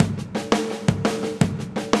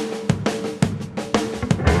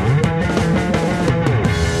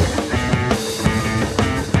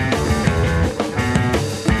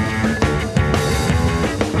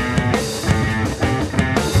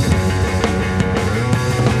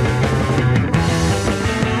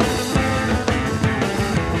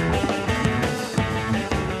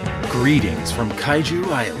Greetings from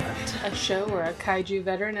Kaiju Island. A show where a kaiju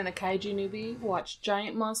veteran and a kaiju newbie watch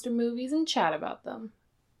giant monster movies and chat about them.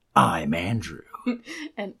 I'm Andrew.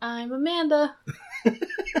 And I'm Amanda.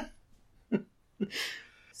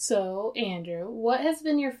 So, Andrew, what has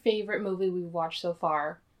been your favorite movie we've watched so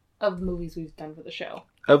far of the movies we've done for the show?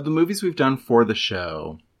 Of the movies we've done for the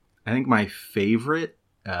show, I think my favorite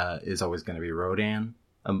is always going to be Rodan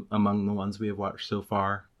among the ones we have watched so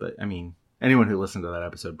far. But, I mean, anyone who listened to that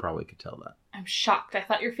episode probably could tell that. I'm shocked. I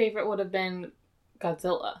thought your favorite would have been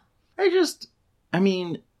Godzilla.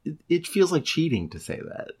 It feels like cheating to say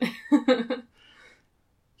that.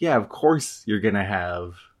 Yeah, of course you're going to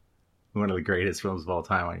have one of the greatest films of all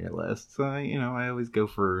time on your list. So, I always go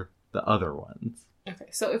for the other ones. Okay,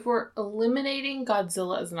 so if we're eliminating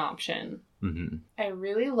Godzilla as an option, I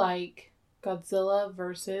really like Godzilla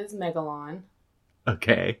versus Megalon.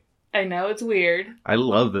 Okay. I know, it's weird. I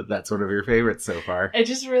love that that's one of your favorites so far. I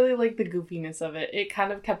just really like the goofiness of it. It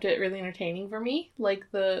kind of kept it really entertaining for me, like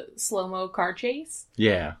the slow-mo car chase.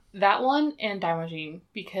 Yeah. That one and Daimajin,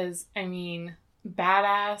 because,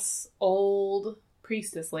 badass, old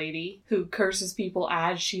priestess lady who curses people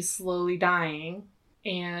as she's slowly dying,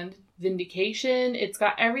 and Vindication. It's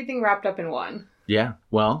got everything wrapped up in one. Yeah.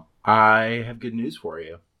 Well, I have good news for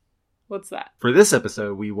you. What's that? For this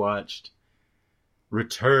episode, we watched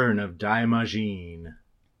Return of Daimajin,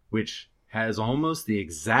 which has almost the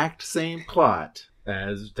exact same plot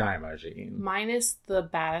as Daimajin. Minus the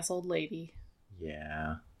badass old lady.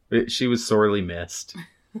 Yeah. She was sorely missed.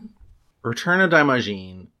 Return of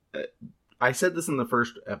Daimajin, I said this in the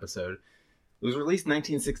first episode, it was released in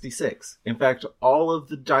 1966. In fact, all of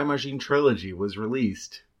the Daimajin trilogy was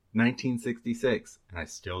released 1966, and I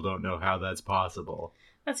still don't know how that's possible.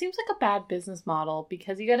 That seems like a bad business model,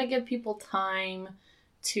 because you gotta give people time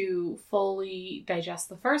to fully digest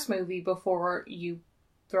the first movie before you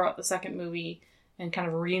throw out the second movie and kind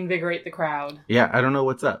of reinvigorate the crowd. Yeah, I don't know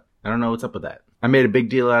what's up. I don't know what's up with that. I made a big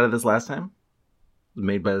deal out of this last time. It was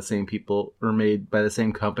made by the same people, or made by the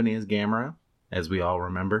same company as Gamera, as we all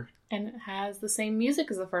remember. And it has the same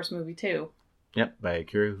music as the first movie, too. Yep, by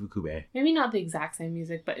Akira Ifukube. Maybe not the exact same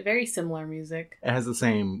music, but very similar music. It has the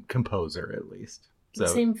same composer, at least. So,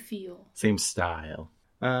 same feel. Same style.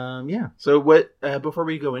 Yeah. So what, before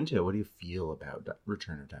we go into it, what do you feel about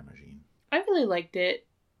Return of Daimajin? I really liked it.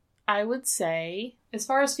 I would say, as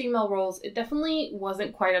far as female roles, it definitely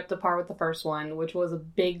wasn't quite up to par with the first one, which was a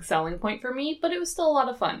big selling point for me, but it was still a lot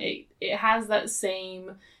of fun. It has that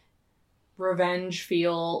same revenge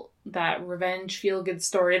feel-good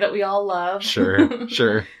story that we all love. Sure,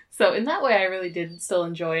 sure. So in that way, I really did still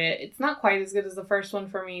enjoy it. It's not quite as good as the first one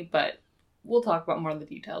for me, but we'll talk about more of the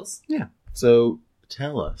details. Yeah. So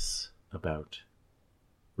tell us about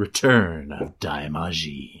Return of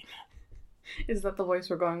Daimajin. Is that the voice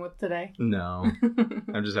we're going with today? No.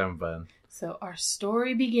 I'm just having fun. So our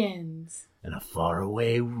story begins in a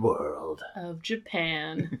faraway world of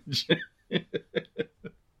Japan.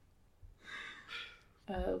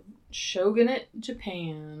 Shogunate,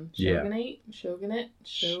 Japan. Shogunate? Yeah.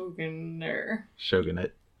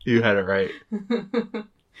 Shogunate. You had it right.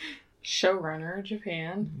 Showrunner,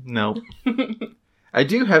 Japan. No. I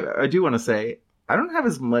do want to say, I don't have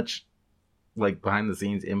as much behind the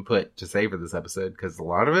scenes input to say for this episode, because a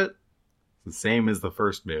lot of it is the same as the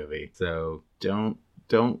first movie. So don't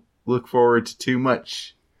look forward to too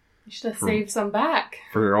much. You should have saved some back.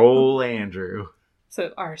 For old Andrew.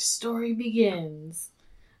 So our story begins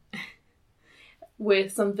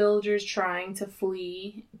with some villagers trying to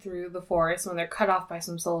flee through the forest when they're cut off by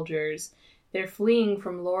some soldiers. They're fleeing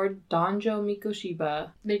from Lord Donjo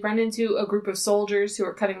Mikoshiba. They run into a group of soldiers who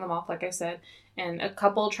are cutting them off, like I said, and a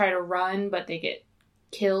couple try to run, but they get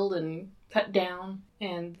killed and cut down,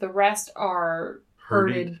 and the rest are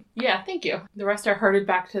herded. Yeah, thank you. The rest are herded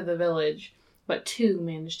back to the village, but 2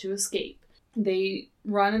 manage to escape. They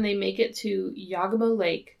run and they make it to Yagamo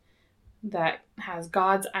Lake that has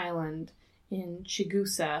God's Island in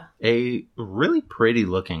Chigusa. A really pretty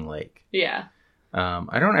looking lake. Yeah.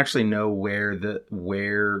 I don't actually know where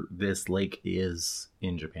this lake is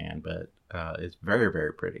in Japan, but it's very,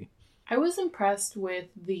 very pretty. I was impressed with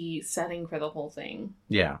the setting for the whole thing.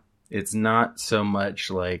 Yeah. It's not so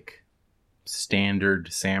much like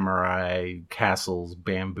standard samurai castles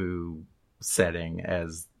bamboo setting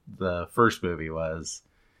as the first movie was.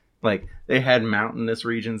 They had mountainous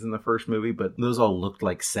regions in the first movie, but those all looked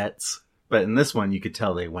like sets. But in this one, you could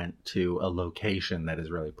tell they went to a location that is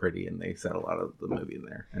really pretty, and they set a lot of the movie in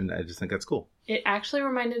there. And I just think that's cool. It actually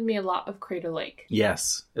reminded me a lot of Crater Lake.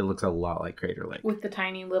 Yes, it looks a lot like Crater Lake. With the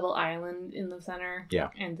tiny little island in the center. Yeah.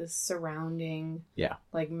 And the surrounding, yeah,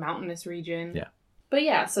 mountainous region. Yeah. But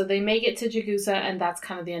yeah, so they make it to Chigusa, and that's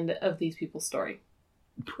kind of the end of these people's story.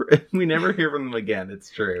 We never hear from them again. It's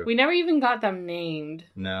true. We never even got them named.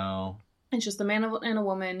 No. It's just a man and a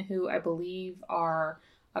woman who I believe are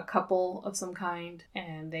a couple of some kind,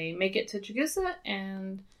 and they make it to Chigusa,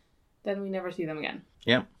 and then we never see them again.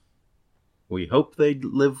 Yep. We hope they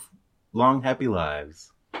live long, happy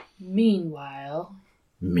lives. Meanwhile.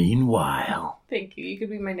 Thank you. You could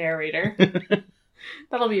be my narrator.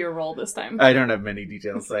 That'll be your role this time. I don't have many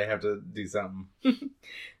details, so I have to do something.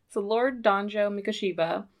 So Lord Donjo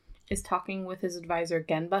Mikoshiba is talking with his advisor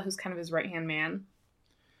Genba, who's kind of his right-hand man.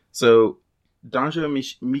 So, Donjo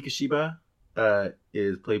Mikoshiba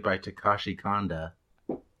is played by Takashi Kanda.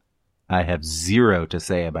 I have zero to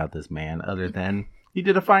say about this man other than he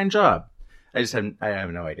did a fine job. I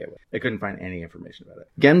have no idea. I couldn't find any information about it.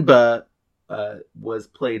 Genba was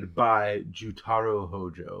played by Jutaro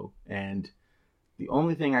Hojo, and the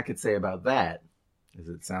only thing I could say about that is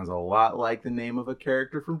it sounds a lot like the name of a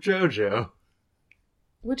character from JoJo.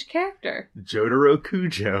 Which character? Jotaro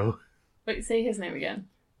Kujo. Wait, say his name again.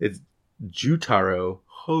 It's Jutaro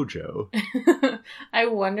Hojo. I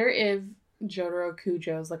wonder if Jotaro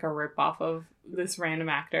Kujo is like a ripoff of this random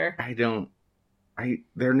actor.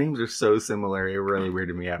 Their names are so similar, it really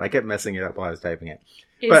weirded me out. I kept messing it up while I was typing it.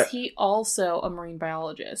 Is he also a marine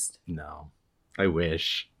biologist? No. I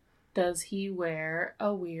wish. Does he wear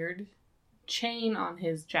a weird chain on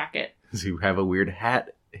his jacket? Does he have a weird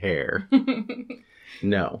hat hair?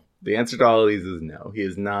 No. The answer to all of these is no. He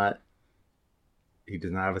is not. He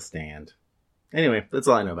does not have a stand. Anyway, that's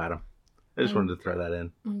all I know about him. I just wanted to throw that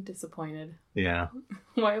in. I'm disappointed. Yeah.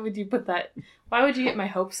 Why would you put that? Why would you get my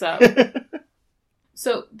hopes up?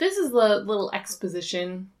 So this is the little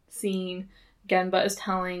exposition scene. Genba is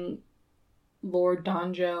telling Lord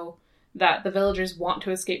Donjo that the villagers want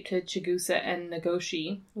to escape to Chigusa and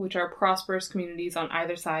Nagoshi, which are prosperous communities on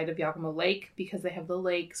either side of Yakumo Lake, because they have the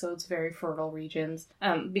lake, so it's very fertile regions,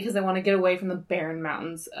 because they want to get away from the barren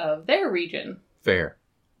mountains of their region. Fair.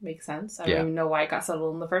 Makes sense. I don't even know why it got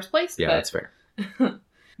settled in the first place. Yeah, that's fair.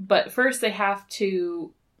 But first they have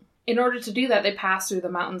to, in order to do that, they pass through the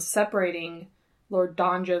mountains separating Lord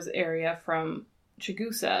Donjo's area from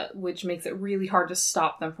Chigusa, which makes it really hard to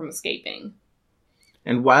stop them from escaping.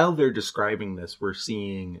 And while they're describing this, we're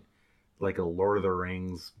seeing like a Lord of the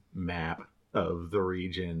Rings map of the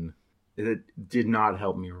region. It did not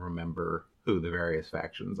help me remember who the various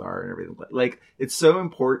factions are and everything. Like, it's so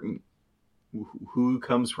important who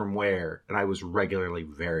comes from where, and I was regularly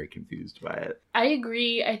very confused by it. I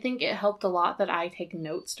agree. I think it helped a lot that I take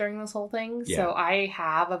notes during this whole thing, so I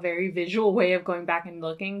have a very visual way of going back and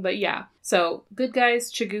looking. But yeah, so good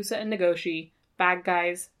guys, Chigusa and Nagoshi. Bad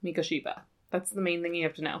guys, Mikoshiba. That's the main thing you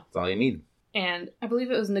have to know. That's all you need. And I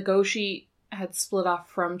believe it was Nagoshi had split off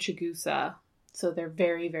from Chigusa, so they're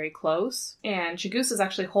very, very close. And Chigusa is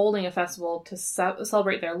actually holding a festival to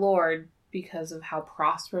celebrate their lord because of how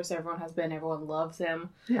prosperous everyone has been. Everyone loves him.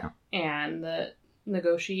 Yeah. And the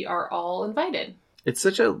Nagoshi are all invited. It's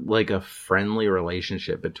such a friendly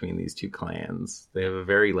relationship between these two clans. They have a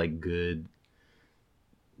very good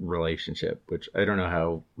relationship, which I don't know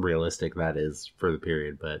how realistic that is for the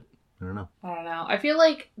period, but I don't know. I feel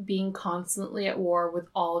like being constantly at war with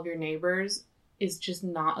all of your neighbors is just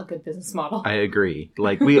not a good business model. I agree.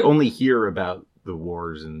 We only hear about the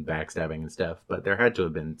wars and backstabbing and stuff, but there had to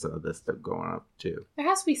have been some of this stuff going on too. There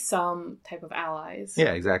has to be some type of allies.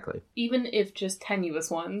 Yeah, exactly. Even if just tenuous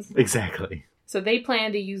ones. Exactly. So they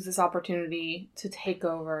plan to use this opportunity to take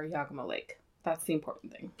over Yakumo Lake. That's the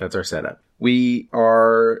important thing. That's our setup. We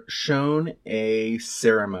are shown a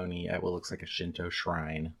ceremony at what looks like a Shinto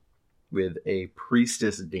shrine with a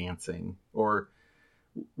priestess dancing. Or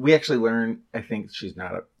we actually learn, I think she's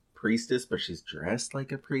not a priestess, but she's dressed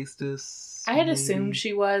like a priestess. I had assumed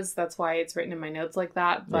she was. That's why it's written in my notes like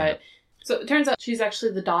that. But so it turns out she's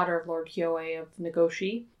actually the daughter of Lord Hyoe of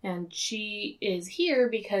Nagoshi. And she is here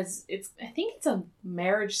because I think it's a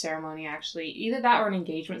marriage ceremony, actually. Either that or an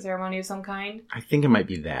engagement ceremony of some kind. I think it might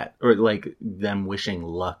be that. Or them wishing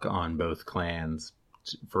luck on both clans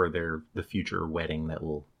for the future wedding that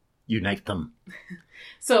will unite them.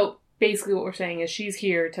 So basically what we're saying is she's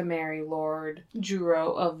here to marry Lord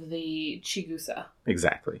Juro of the Chigusa.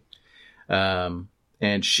 Exactly.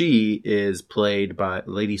 And she is played by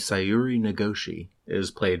Lady Sayuri Nagoshi,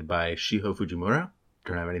 is played by Shiho Fujimura.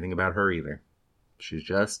 Don't have anything about her either. She's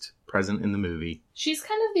just present in the movie. She's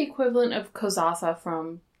kind of the equivalent of Kozasa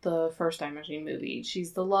from the first Time Machine movie.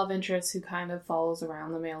 She's the love interest who kind of follows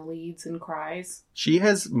around the male leads and cries. She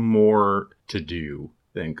has more to do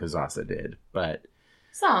than Kozasa did, but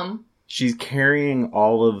some. She's carrying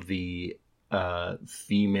all of the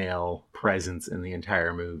female presence in the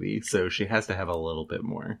entire movie, so she has to have a little bit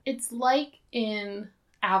more. It's like in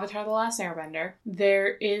Avatar: The Last Airbender. There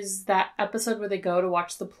is that episode where they go to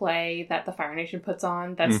watch the play that the Fire Nation puts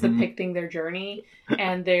on that's depicting their journey,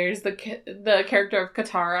 and there's the character of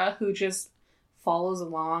Katara who just follows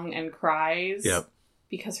along and cries. Yep.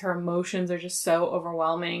 Because her emotions are just so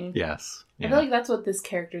overwhelming. Yes. Yeah. I feel like that's what this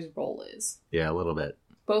character's role is. Yeah, a little bit.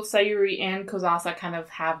 Both Sayuri and Kozasa kind of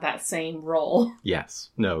have that same role. Yes.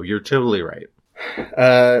 No, you're totally right.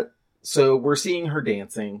 So we're seeing her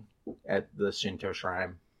dancing at the Shinto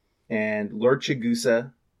shrine. And Lord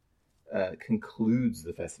Chigusa concludes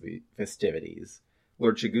the festivities.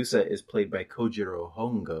 Lord Chigusa is played by Kojiro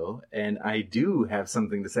Hongo. And I do have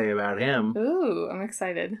something to say about him. Ooh, I'm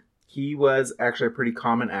excited. He was actually a pretty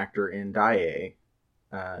common actor in Daiei.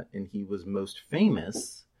 And he was most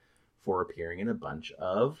famous for appearing in a bunch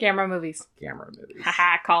of Gamera movies.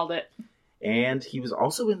 Haha, called it. And he was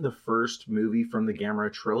also in the first movie from the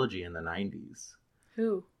Gamera trilogy in the 90s.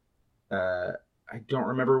 Who? I don't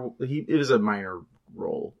remember. It was a minor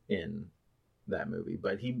role in that movie,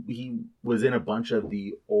 but he was in a bunch of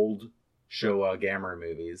the old Showa Gamera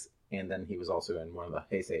movies, and then he was also in one of the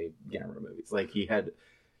Heisei Gamera movies. Like, he had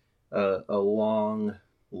a long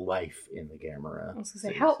life in the Gamera. I was going to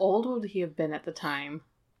say, how old would he have been at the time?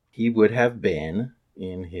 He would have been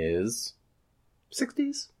in his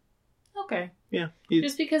 60s. Okay. Yeah.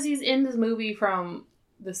 Just because he's in this movie from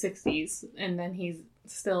the 60s, and then he's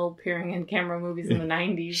still appearing in camera movies in the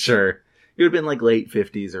 90s. Sure. He would have been like late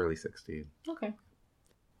 50s, early 60s. Okay.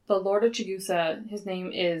 The Lord of Chigusa, his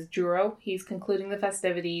name is Juro. He's concluding the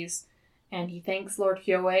festivities, and he thanks Lord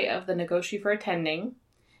Hyoei of the Nagoshi for attending.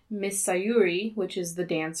 Miss Sayuri, which is the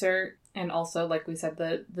dancer, and also, like we said,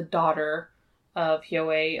 the daughter of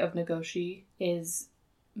Hyoei of Nagoshi, is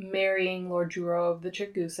marrying Lord Juro of the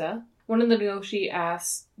Chigusa. One of the Nagoshi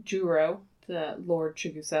asks Juro, the Lord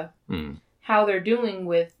Chigusa, how they're doing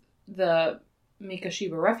with the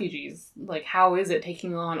Mikoshiba refugees. Like, how is it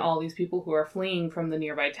taking on all these people who are fleeing from the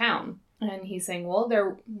nearby town? And he's saying, well,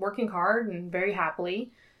 they're working hard and very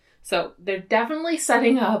happily. So they're definitely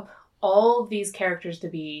setting up all of these characters to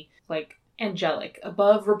be, like, angelic,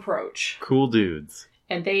 above reproach. Cool dudes.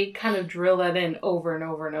 And they kind of drill that in over and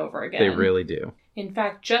over and over again. They really do. In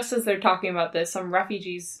fact, just as they're talking about this, some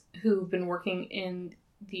refugees who've been working in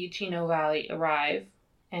the Chino Valley arrive.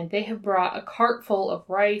 And they have brought a cart full of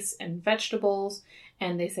rice and vegetables.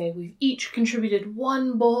 And they say, we've each contributed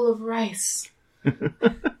 1 bowl of rice.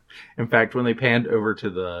 In fact, when they panned over to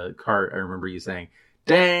the cart, I remember you saying,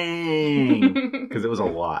 dang! Because it was a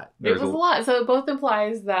lot. It was a lot. So it both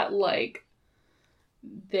implies that, like,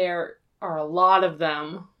 there are a lot of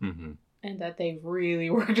them. Mm-hmm. And that they really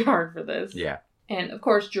worked hard for this. Yeah. And, of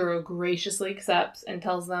course, Juro graciously accepts and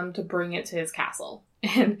tells them to bring it to his castle.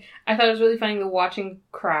 And I thought it was really funny, the watching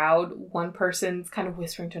crowd, one person's kind of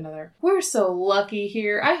whispering to another, we're so lucky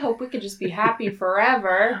here. I hope we could just be happy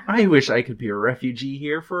forever. I wish I could be a refugee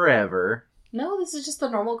here forever. No, this is just the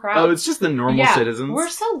normal crowd. Oh, it's just the normal citizens? We're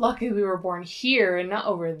so lucky we were born here and not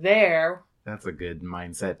over there. That's a good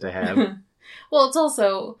mindset to have. Well, it's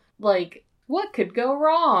also, like, what could go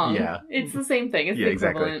wrong? Yeah. It's the same thing. It's the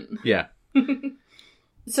equivalent. Exactly. Yeah.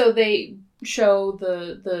 So they show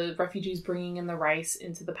the refugees bringing in the rice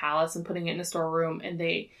into the palace and putting it in a storeroom, and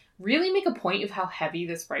they really make a point of how heavy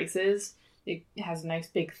this rice is. It has a nice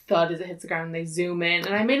big thud as it hits the ground, and they zoom in.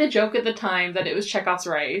 And I made a joke at the time that it was Chekhov's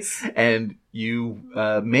rice. And you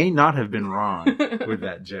may not have been wrong with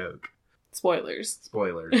that joke. Spoilers.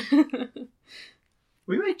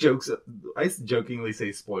 We make jokes. I jokingly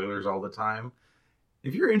say spoilers all the time.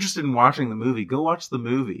 If you're interested in watching the movie, go watch the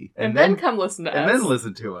movie. And then come listen to us. And then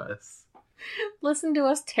listen to us. Listen to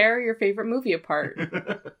us tear your favorite movie apart.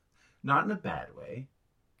 Not in a bad way.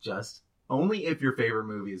 Just only if your favorite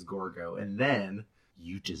movie is Gorgo. And then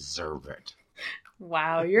you deserve it.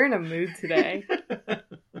 Wow, you're in a mood today.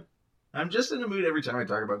 I'm just in a mood every time I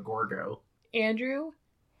talk about Gorgo. Andrew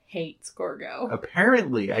hates Gorgo.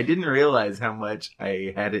 Apparently, I didn't realize how much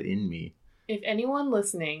I had it in me. If anyone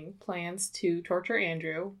listening plans to torture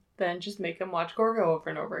Andrew, then just make him watch Gorgo over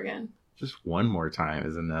and over again. Just one more time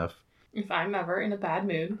is enough. If I'm ever in a bad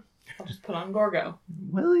mood, I'll just put on Gorgo.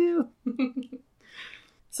 Will you?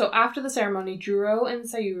 So after the ceremony, Juro and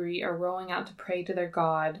Sayuri are rowing out to pray to their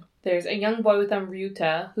god. There's a young boy with them,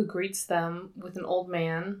 Ryuta, who greets them with an old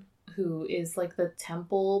man who is like the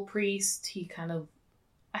temple priest.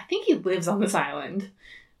 I think he lives on this island,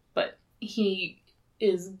 but he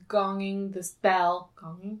is gonging this bell.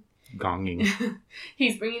 Gonging.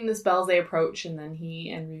 He's bringing this bell as they approach, and then he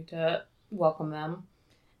and Ryuta welcome them.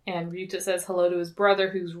 And Ryuta says hello to his brother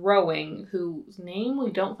who's rowing, whose name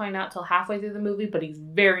we don't find out till halfway through the movie, but he's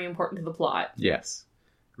very important to the plot. Yes.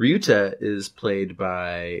 Ryuta is played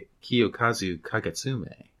by Kiyokazu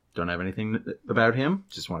Kagetsume. Don't have anything about him.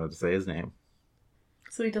 Just wanted to say his name.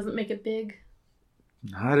 So he doesn't make it big?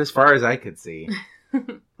 Not as far as I could see.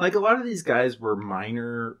 Like, a lot of these guys were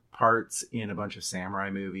minor parts in a bunch of samurai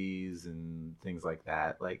movies and things like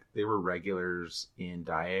that. Like, they were regulars in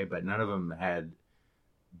Daiei, but none of them had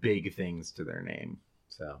big things to their name.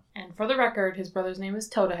 So. And for the record, his brother's name is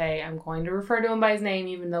Totahei. I'm going to refer to him by his name,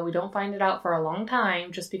 even though we don't find it out for a long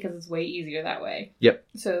time, just because it's way easier that way. Yep.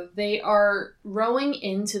 So they are rowing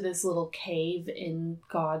into this little cave in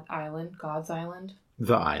God's Island.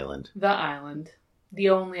 The island. The island. The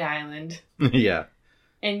only island. Yeah.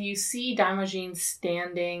 And you see Daimajin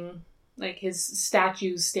standing, like his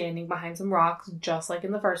statue's standing behind some rocks, just like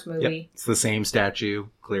in the first movie. Yep. It's the same statue,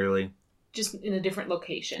 clearly. Just in a different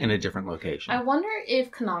location. In a different location. I wonder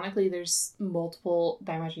if canonically there's multiple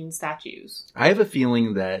Daimajin statues. I have a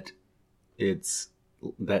feeling that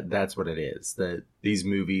that's what it is. That these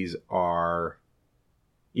movies are,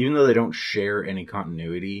 even though they don't share any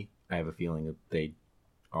continuity, I have a feeling that they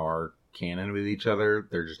are canon with each other.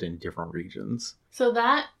 They're just in different regions. So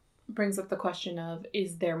that brings up the question of,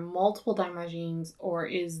 is there multiple Daimajins, or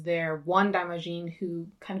is there one Daimajin who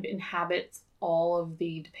kind of inhabits all of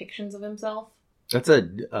the depictions of himself? That's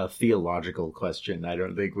a theological question I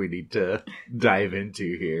don't think we need to dive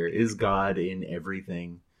into here. Is God in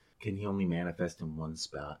everything? Can he only manifest in one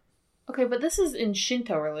spot? Okay, but this is in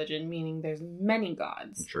Shinto religion, meaning there's many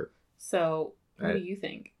gods. Sure. So, what do you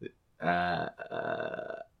think?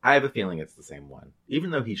 I have a feeling it's the same one. Even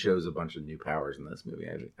though he shows a bunch of new powers in this movie,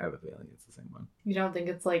 I have a feeling it's the same one. You don't think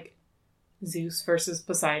it's like Zeus versus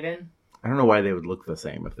Poseidon? I don't know why they would look the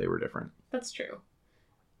same if they were different. That's true.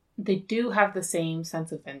 They do have the same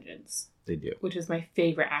sense of vengeance. They do. Which is my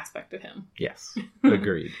favorite aspect of him. Yes.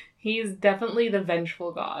 Agreed. He is definitely the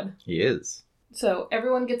vengeful god. He is. So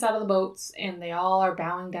everyone gets out of the boats and they all are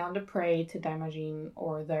bowing down to pray to Daimajin,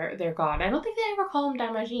 or their god. I don't think they ever call him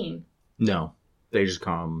Daimajin. No. They just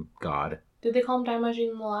call him God. Did they call him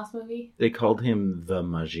Daimajin in the last movie? They called him the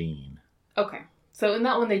Majin. Okay. So in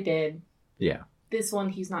that one they did. Yeah. This one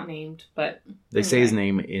he's not named, but... They say his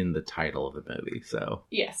name in the title of the movie, so...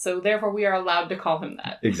 Yes, so therefore we are allowed to call him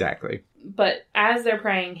that. Exactly. But as they're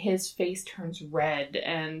praying, his face turns red,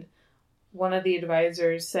 and one of the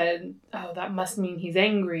advisors said, "Oh, that must mean he's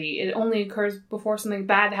angry. It only occurs before something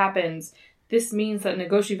bad happens. This means that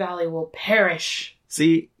Nagoshi Valley will perish."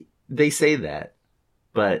 See, they say that,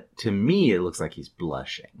 but to me it looks like he's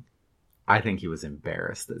blushing. I think he was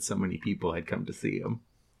embarrassed that so many people had come to see him.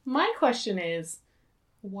 My question is,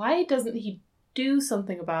 why doesn't he do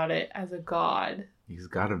something about it as a god? He's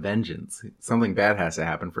got a vengeance. Something bad has to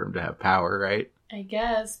happen for him to have power, right? I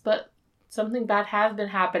guess, but something bad has been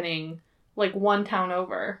happening, like one town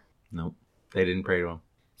over. Nope. They didn't pray to him.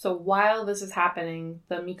 So while this is happening,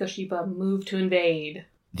 the Mikoshiba move to invade.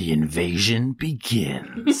 The invasion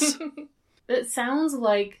begins. It sounds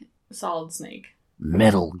like Solid Snake.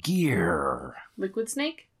 Metal Gear. Liquid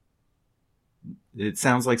Snake? It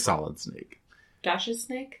sounds like Solid Snake. Josh's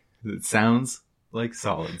Snake? It sounds like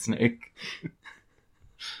Solid Snake.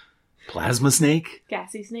 Plasma Snake?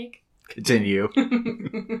 Gassy Snake? Continue.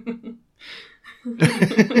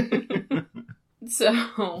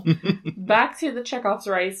 So, back to the Chekhov's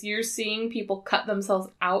rice, you're seeing people cut themselves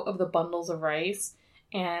out of the bundles of rice,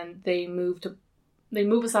 and they move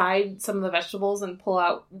aside some of the vegetables and pull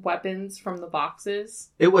out weapons from the boxes.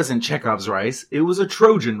 It wasn't Chekhov's rice. It was a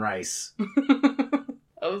Trojan rice.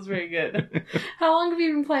 That was very good. How long have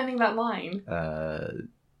you been planning that line?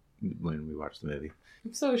 When we watched the movie.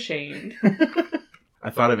 I'm so ashamed. I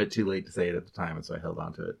thought of it too late to say it at the time, and so I held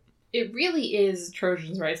on to it. It really is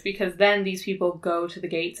Trojan's rice, because then these people go to the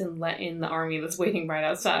gates and let in the army that's waiting right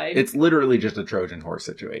outside. It's literally just a Trojan horse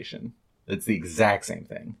situation. It's the exact same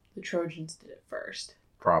thing. The Trojans did it first.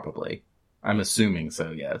 Probably. I'm assuming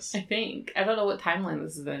so, yes. I think. I don't know what timeline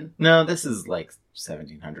this is in. No, this is like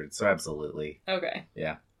 1700, so absolutely. Okay.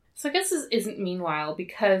 Yeah. So I guess this isn't meanwhile,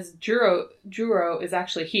 because Juro is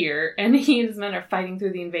actually here, and he and his men are fighting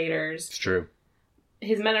through the invaders. It's true.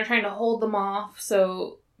 His men are trying to hold them off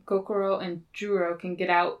so Gokuro and Juro can get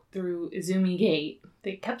out through Izumi Gate.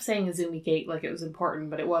 They kept saying Izumi Gate like it was important,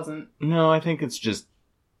 but it wasn't. No, I think it's just...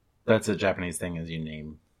 That's a Japanese thing, is you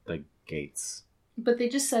name the gates. But they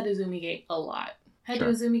just said Izumi Gate a lot. Head Sure.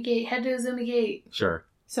 to Izumi Gate, head to Izumi Gate. Sure.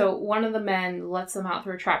 So one of the men lets them out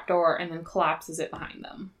through a trapdoor and then collapses it behind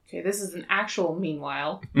them. Okay, this is an actual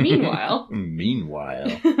meanwhile. Meanwhile,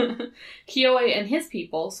 Kyoei and his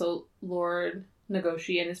people, so Lord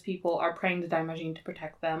Nagoshi and his people are praying to Daimajin to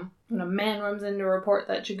protect them, when a man runs in to report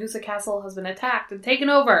that Chigusa Castle has been attacked and taken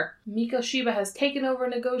over. Mikoshiba has taken over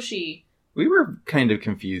Nagoshi. We were kind of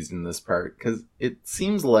confused in this part, because it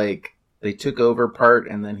seems like they took over part,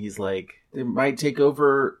 and then he's like, they might take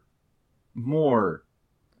over more.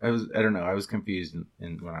 I don't know, I was confused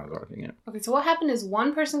when I was watching it. Okay, so what happened is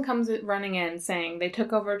one person comes running in saying they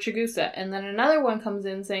took over Chigusa, and then another one comes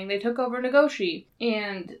in saying they took over Nagoshi.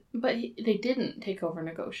 But they didn't take over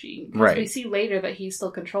Nagoshi. Because we see later that he still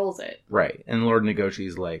controls it. Right, and Lord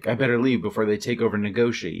Nagoshi's like, I better leave before they take over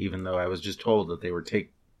Nagoshi, even though I was just told that they were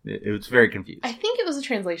It was very confused. I think it was a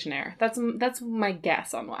translation error. That's my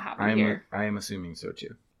guess on what happened here. I am assuming so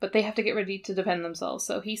too. But they have to get ready to defend themselves,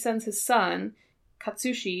 so he sends his son,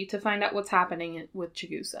 Katsushi, to find out what's happening with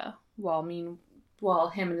Chigusa, while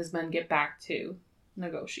him and his men get back to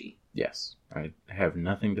Nagoshi. Yes. I have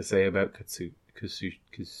nothing to say about Katsushi.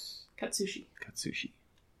 He's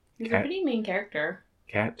a pretty main character.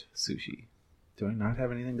 Katsushi. Do I not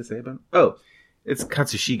have anything to say about him? Oh, it's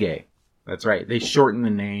Katsushige. That's right. They shorten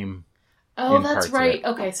the name. Oh, that's right.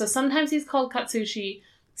 Okay, so sometimes he's called Katsushi.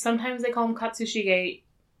 Sometimes they call him Katsushige.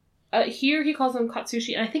 Here he calls him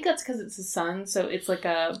Katsushi, and I think that's because it's his son, so it's like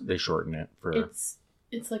a... They shorten it for...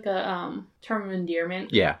 It's like a term of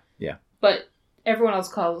endearment. Yeah. But everyone else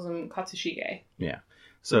calls him Katsushige. Yeah.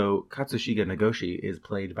 So, Katsushige Nagoshi is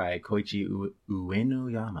played by Koichi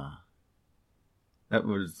Uenoyama. That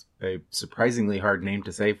was a surprisingly hard name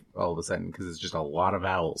to say all of a sudden, because it's just a lot of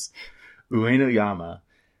vowels. Uenoyama.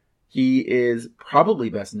 He is probably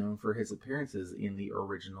best known for his appearances in the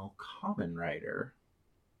original Kamen Rider.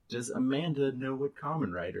 Does Amanda know what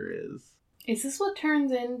Kamen Rider is? Is this what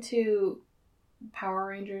turns into Power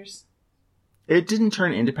Rangers? It didn't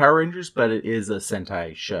turn into Power Rangers, but it is a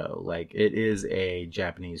Sentai show. Like, it is a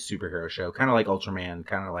Japanese superhero show. Kind of like Ultraman,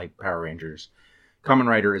 kind of like Power Rangers. Kamen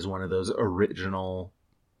Rider is one of those original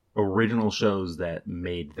shows that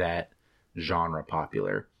made that genre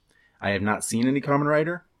popular. I have not seen any Kamen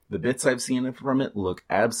Rider. The bits I've seen from it look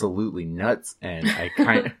absolutely nuts, and I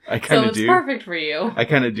kind of so it's perfect for you. I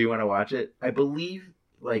kind of do want to watch it. I believe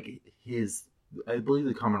the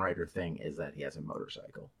Kamen Rider thing is that he has a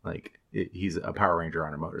motorcycle. Like, he's a Power Ranger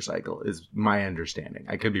on a motorcycle, is my understanding.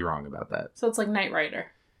 I could be wrong about that. So it's like Knight Rider.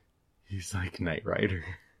 He's like Knight Rider.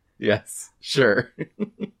 Yes, sure.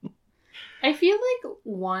 I feel like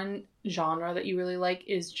one genre that you really like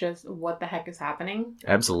is just what the heck is happening.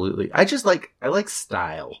 Absolutely. I like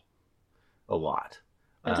style a lot.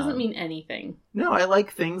 That doesn't mean anything. No, I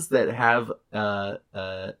like things that have,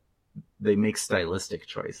 they make stylistic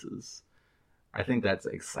choices. I think that's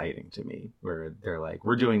exciting to me, where they're like,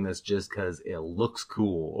 we're doing this just because it looks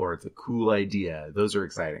cool, or it's a cool idea. Those are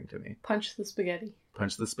exciting to me. Punch the spaghetti.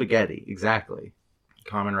 Punch the spaghetti, exactly.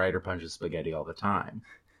 Kamen Rider punches spaghetti all the time.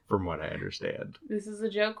 From what I understand. This is a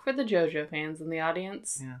joke for the JoJo fans in the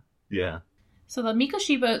audience. Yeah. So the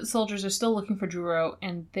Mikoshiba soldiers are still looking for Juro,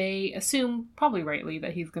 and they assume, probably rightly,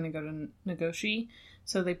 that he's going to go to Nagoshi,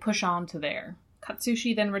 so they push on to there.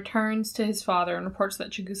 Katsushi then returns to his father and reports that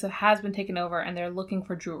Chigusa has been taken over, and they're looking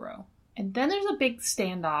for Juro. And then there's a big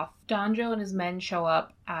standoff. Danjo and his men show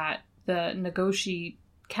up at the Nagoshi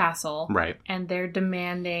castle. Right. And they're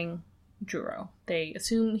demanding Juro. They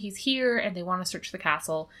assume he's here and they want to search the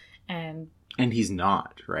castle, and he's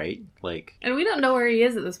not, right? And we don't know where he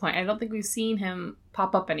is at this point. I don't think we've seen him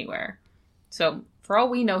pop up anywhere. So, for all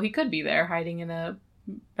we know, he could be there hiding in a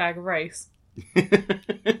bag of rice.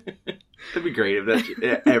 That'd be great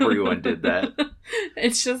if everyone did that.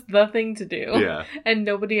 It's just the thing to do. Yeah. And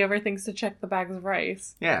nobody ever thinks to check the bags of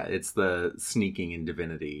rice. Yeah, it's the sneaking in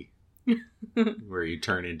Divinity where you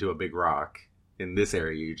turn into a big rock. In this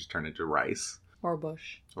area, you just turn into rice. Or a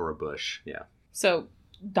bush. Or a bush, yeah. So,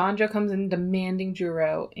 Danjo comes in demanding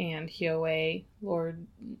Juro, and Hyoei, Lord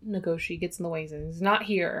Nagoshi, gets in the way and says, he's not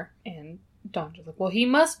here. And Danjo's like, well, he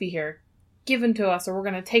must be here. Given to us, or we're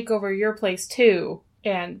going to take over your place, too.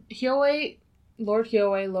 And Hyoei, Lord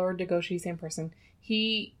Nagoshi, same person,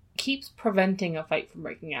 he keeps preventing a fight from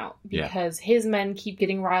breaking out. Because his men keep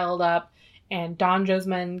getting riled up, and Danjo's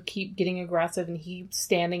men keep getting aggressive, and he's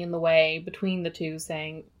standing in the way between the two,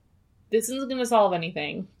 saying, this isn't going to solve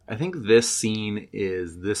anything. I think this scene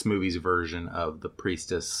is this movie's version of the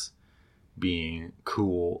priestess being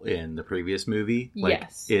cool in the previous movie.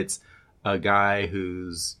 Yes. It's a guy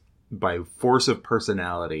who's, by force of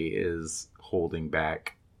personality, is holding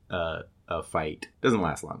back a fight. Doesn't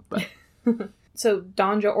last long, but... So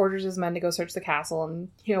Danjo orders his men to go search the castle, and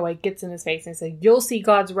Hyoei gets in his face and says, you'll see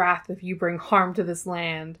God's wrath if you bring harm to this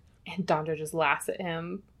land. And Danjo just laughs at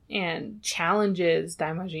him and challenges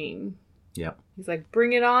Daimajin. Yep. He's like,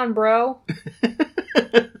 bring it on, bro.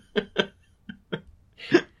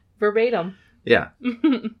 Verbatim. Yeah.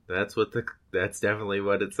 That's definitely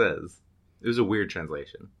what it says. It was a weird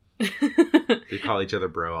translation. They call each other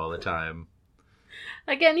bro all the time.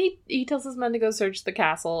 Again, he tells his men to go search the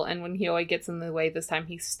castle, and when Hyoe gets in the way this time,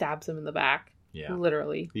 he stabs him in the back. Yeah.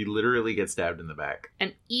 Literally. He literally gets stabbed in the back.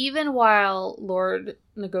 And even while Lord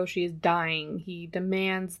Nagoshi is dying, he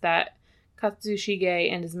demands that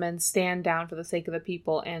Katsushige and his men stand down for the sake of the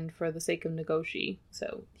people and for the sake of Nagoshi.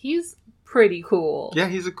 So he's pretty cool. Yeah,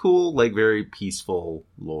 he's a cool, like, very peaceful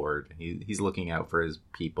lord. He's looking out for his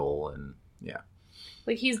people, and yeah.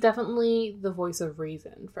 Like, he's definitely the voice of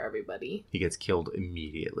reason for everybody. He gets killed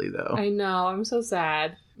immediately, though. I know, I'm so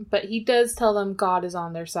sad. But he does tell them God is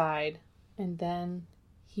on their side. And then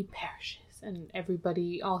he perishes. And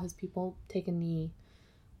everybody, all his people, take a knee.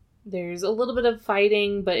 There's a little bit of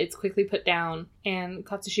fighting, but it's quickly put down. And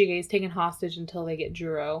Katsushige is taken hostage until they get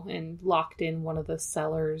Juro and locked in one of the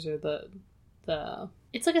cellars or the...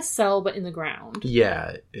 It's like a cell, but in the ground.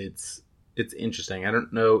 Yeah, it's interesting. I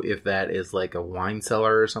don't know if that is like a wine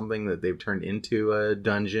cellar or something that they've turned into a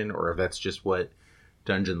dungeon, or if that's just what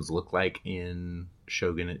dungeons look like in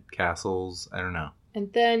shogunate castles. I don't know.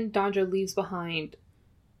 And then Danjo leaves behind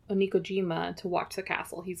Onikojima to watch the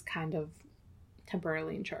castle. He's kind of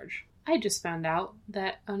temporarily in charge. I just found out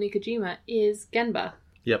that Onikojima is Genba.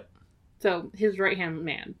 Yep. So his right-hand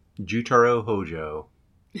man. Jutaro Hojo.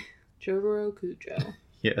 Jotaro Kujo.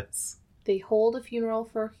 Yes. They hold a funeral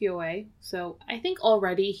for Hyoe, so I think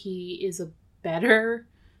already he is a better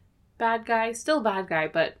bad guy. Still bad guy,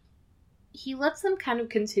 but he lets them kind of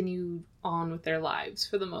continue on with their lives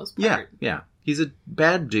for the most part. Yeah. He's a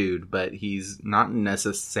bad dude, but he's not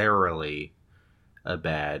necessarily a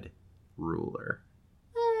bad ruler.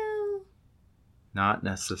 Not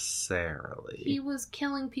necessarily. He was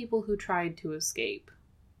killing people who tried to escape.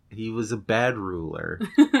 He was a bad ruler.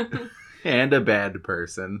 And a bad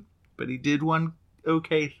person. But he did one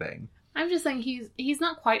okay thing. I'm just saying he's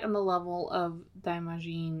not quite on the level of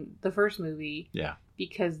Daimajin, the first movie. Yeah.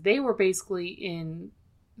 Because they were basically in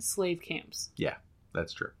slave camps. Yeah,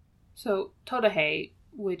 that's true. So Todahei,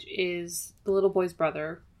 which is the little boy's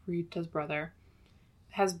brother, Ryuta's brother,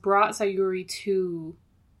 has brought Sayuri to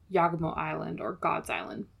Yagamo Island, or God's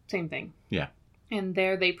Island. Same thing. Yeah. And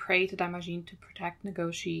there they pray to Daimajin to protect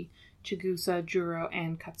Nagoshi, Chigusa, Juro,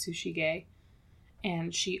 and Katsushige.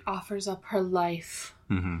 And she offers up her life.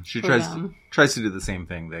 Mm-hmm. She tries to do the same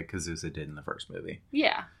thing that Kazusa did in the first movie.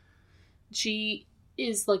 Yeah. She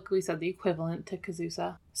is, like we said, the equivalent to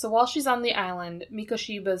Kazusa. So while she's on the island,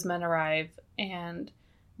 Mikoshiba's men arrive, and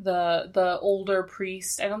the older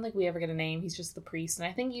priest, I don't think we ever get a name, he's just the priest, and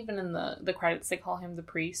I think even in the credits they call him the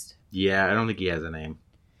priest. Yeah, I don't think he has a name.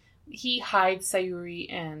 He hides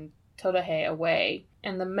Sayuri and Todahei away,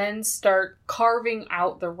 and the men start carving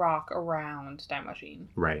out the rock around Daimajin.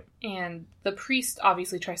 Right. And the priest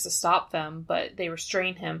obviously tries to stop them, but they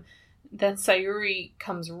restrain him. Then Sayuri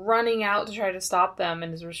comes running out to try to stop them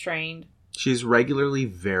and is restrained. She's regularly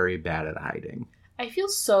very bad at hiding. I feel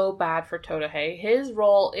so bad for Todahei. His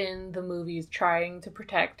role in the movie is trying to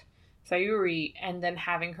protect Sayuri and then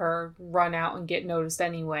having her run out and get noticed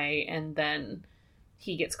anyway, and then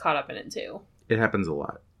he gets caught up in it too. It happens a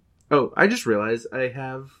lot. Oh, I just realized I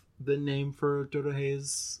have the name for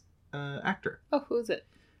Todahei's actor. Oh, who is it?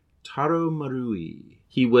 Taro Marui.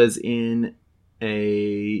 He was in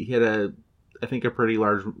he had I think a pretty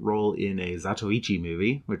large role in a Zatoichi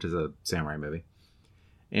movie, which is a samurai movie.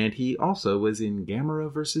 And he also was in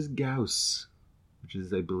Gamera vs. Gauss, which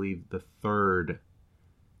is, I believe, the third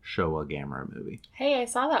Showa Gamera movie. Hey, I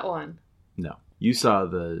saw that one. No. You saw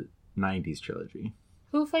the 90s trilogy.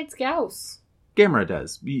 Who fights Gauss? Gamera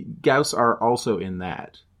does. Gauss are also in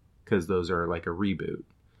that, because those are like a reboot.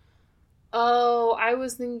 Oh, I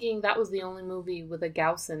was thinking that was the only movie with a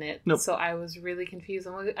Gauss in it. Nope. So I was really confused.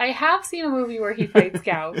 I'm like, I have seen a movie where he fights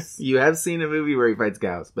Gauss. You have seen a movie where he fights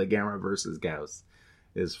Gauss, but Gamera vs. Gauss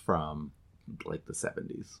is from like the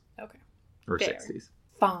 70s. Okay. Or Fair. 60s.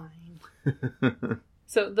 Fine.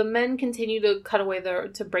 So the men continue to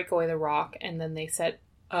to break away the rock, and then they set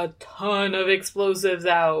a ton of explosives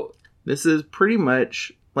out. This is pretty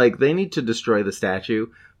much like they need to destroy the statue,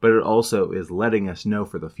 but it also is letting us know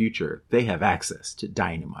for the future they have access to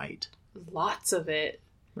dynamite. Lots of it.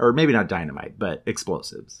 Or maybe not dynamite, but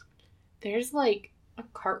explosives. There's like a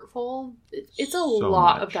cart full. It's a So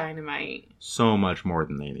lot much. of dynamite. So much more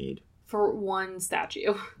than they need. For one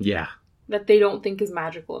statue. Yeah, That they don't think is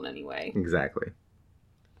magical in any way. exactly.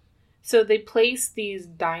 So they place these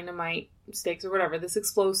dynamite sticks or whatever, these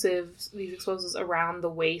explosives around the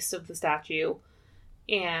waist of the statue.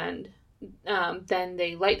 And Then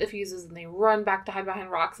they light the fuses and they run back to hide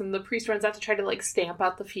behind rocks, and the priest runs out to try to, like, stamp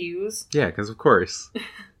out the fuse. Yeah, because of course.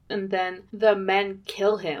 And then the men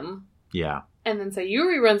kill him. Yeah. And then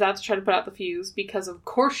Sayuri runs out to try to put out the fuse, because of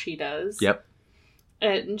course she does. Yep.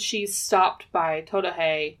 And she's stopped by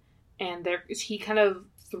Todahei, and he kind of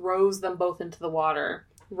throws them both into the water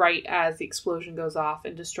right as the explosion goes off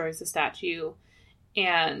and destroys the statue.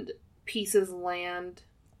 And pieces land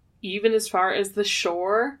even as far as the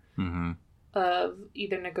shore of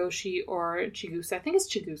either Nagoshi or Chigusa. I think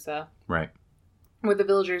it's Chigusa. Right. Where the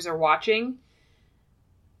villagers are watching.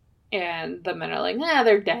 And the men are like,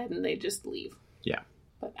 they're dead, and they just leave. Yeah.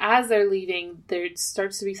 But as they're leaving, there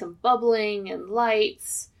starts to be some bubbling and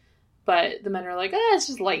lights. But the men are like, it's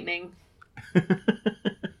just lightning. I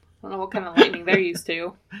don't know what kind of lightning they're used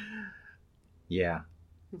to. Yeah.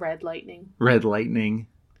 Red lightning. Red lightning.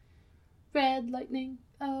 Red lightning.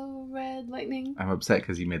 Oh, red lightning. I'm upset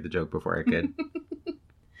because you made the joke before I could.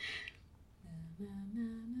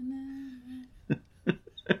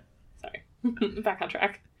 Sorry. Back on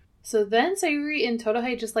track. So then Sayuri and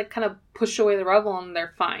Todahei just, like, kind of push away the rubble, and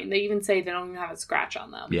they're fine. They even say they don't even have a scratch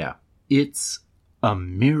on them. Yeah. It's a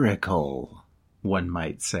miracle, one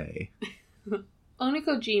might say.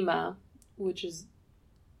 Onikojima, which is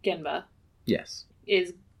Genba, yes,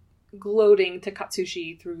 is gloating to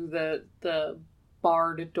Katsushi through the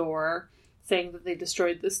barred door, saying that they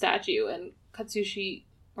destroyed the statue, and Katsushi,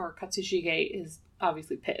 or Katsushige, is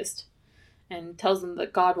obviously pissed and tells them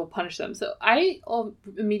that God will punish them. So I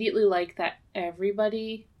immediately like that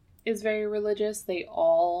everybody is very religious. They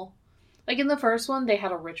all, like in the first one, they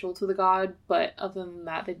had a ritual to the god, but other than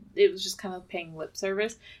that, it was just kind of paying lip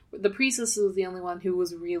service. The priestess was the only one who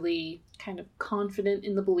was really kind of confident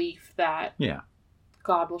in the belief that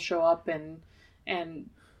God will show up and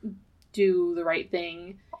do the right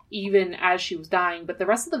thing, even as she was dying. But the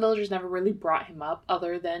rest of the villagers never really brought him up,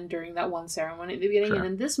 other than during that one ceremony at the beginning. Sure. And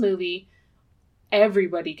in this movie,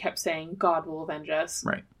 everybody kept saying, God will avenge us.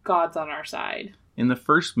 Right. God's on our side. In the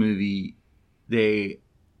first movie, this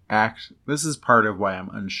is part of why I'm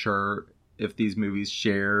unsure if these movies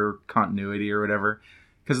share continuity or whatever.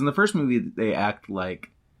 Because in the first movie, they act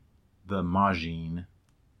like the Majin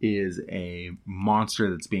is a monster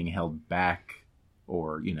that's being held back,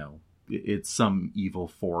 or, it's some evil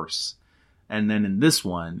force. And then in this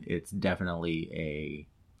one, it's definitely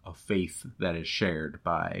a faith that is shared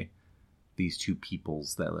by these two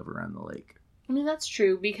peoples that live around the lake. I mean, that's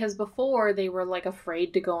true, because before they were, like,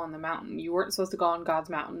 afraid to go on the mountain. You weren't supposed to go on God's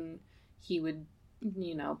mountain. He would,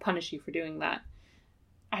 punish you for doing that.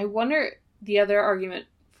 I wonder, the other argument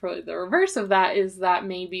for the reverse of that is that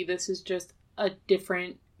maybe this is just a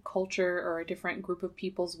different culture or a different group of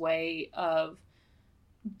people's way of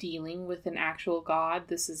dealing with an actual god.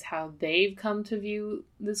 This is how they've come to view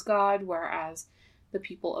this god, whereas the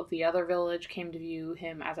people of the other village came to view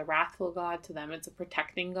him as a wrathful god. To them, it's a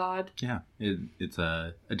protecting god. Yeah, it's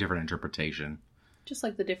a different interpretation. Just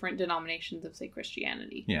like the different denominations of, say,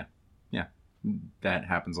 Christianity. Yeah. That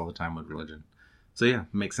happens all the time with religion. So yeah,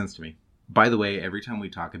 it makes sense to me. By the way, every time we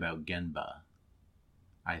talk about Genba,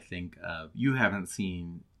 I think of... You haven't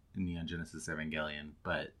seen Neon Genesis Evangelion,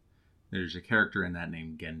 but there's a character in that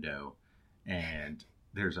named Gendo. And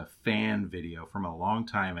there's a fan video from a long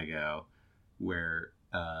time ago where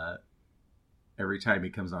every time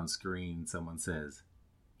he comes on screen, someone says,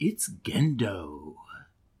 "It's Gendo."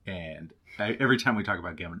 And every time we talk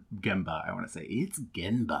about Genba, I want to say, "It's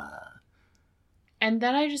Genba." And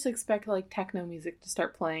then I just expect, like, techno music to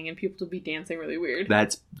start playing and people to be dancing really weird.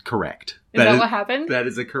 That's correct. Is that what happened? That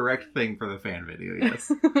is a correct thing for the fan video,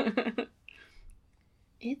 yes.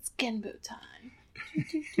 It's Genbo time.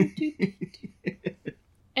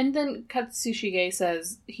 And then Katsushige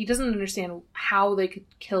says he doesn't understand how they could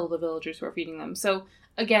kill the villagers who are feeding them. So,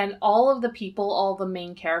 again, all of the people, all the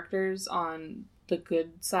main characters on the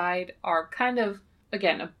good side are kind of,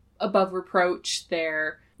 again, above reproach.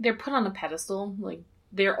 They're put on a pedestal. Like,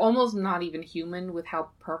 they're almost not even human with how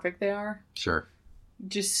perfect they are. Sure.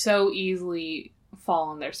 Just so easily fall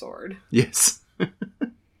on their sword. Yes.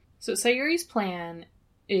 So Sayuri's plan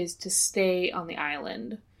is to stay on the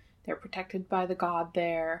island. They're protected by the god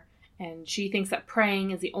there, and she thinks that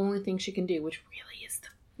praying is the only thing she can do, which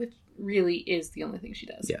really is the only thing she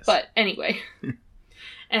does. Yes. But anyway.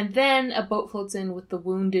 And then a boat floats in with the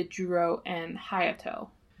wounded Juro and Hayato.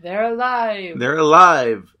 They're alive! They're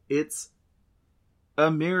alive! It's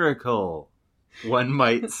a miracle, one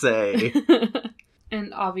might say.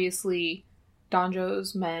 And obviously,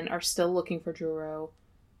 Danjo's men are still looking for Juro.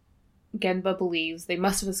 Genba believes they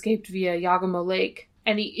must have escaped via Yagumo Lake,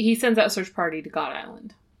 and he sends out a search party to God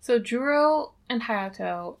Island. So Juro and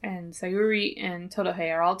Hayato and Sayuri and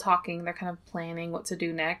Todohei are all talking. They're kind of planning what to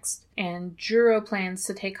do next. And Juro plans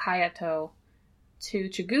to take Hayato to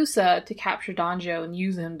Chigusa to capture Danjo and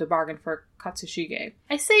use him to bargain for Katsushige.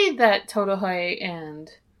 I say that Todohei and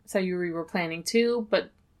Sayuri were planning too,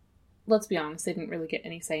 but let's be honest, they didn't really get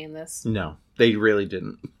any say in this. No, they really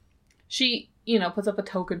didn't. She, puts up a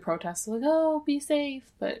token protest, like, oh, be safe.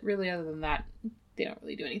 But really, other than that, they don't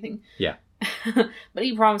really do anything. Yeah. But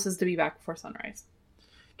he promises to be back before sunrise.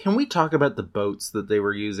 Can we talk about the boats that they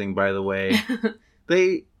were using, by the way?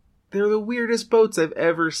 They're the weirdest boats I've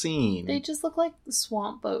ever seen. They just look like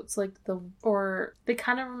swamp boats, or they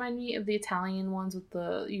kind of remind me of the Italian ones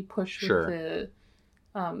with you push with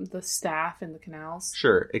the staff in the canals.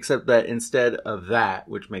 Sure, except that instead of that,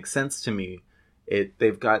 which makes sense to me,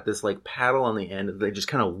 they've got this like paddle on the end. They just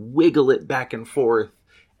kind of wiggle it back and forth,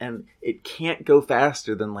 and it can't go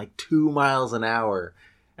faster than like 2 miles an hour.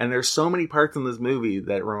 And there's so many parts in this movie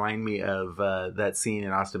that remind me of that scene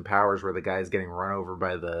in Austin Powers where the guy's getting run over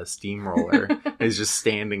by the steamroller. He's just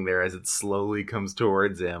standing there as it slowly comes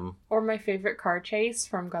towards him. Or my favorite car chase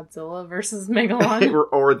from Godzilla versus Megalon.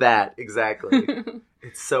 or that, exactly.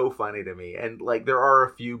 It's so funny to me. And like there are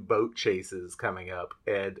a few boat chases coming up,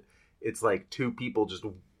 and it's like two people just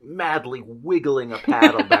madly wiggling a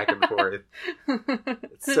paddle back and forth.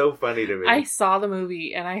 It's so funny to me. I saw the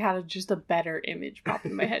movie and I had just a better image pop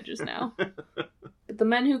in my head just now. But the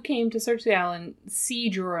men who came to search the island see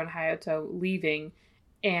Juro and Hayato leaving,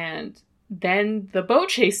 and then the boat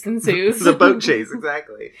chase ensues. The boat chase,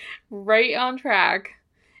 exactly. Right on track.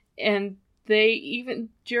 And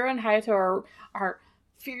Juro and Hayato are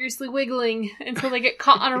furiously wiggling until they get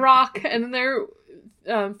caught on a rock, and then they're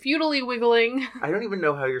futilely wiggling. I don't even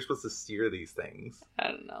know how you're supposed to steer these things. I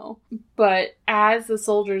don't know. But as the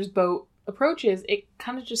soldiers' boat approaches, it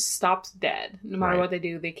kind of just stops dead. No matter what they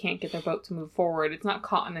do, they can't get their boat to move forward. It's not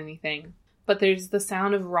caught in anything. But there's the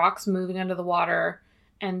sound of rocks moving under the water,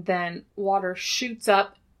 and then water shoots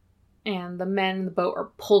up, and the men in the boat are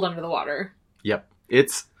pulled under the water. Yep.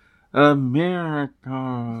 It's America.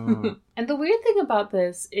 And the weird thing about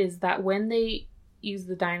this is that when they use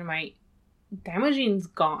the dynamite, Daimogene's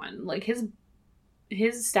gone. Like,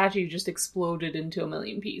 his statue just exploded into a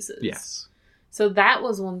million pieces. Yes. So that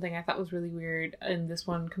was one thing I thought was really weird in this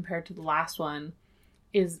one compared to the last one,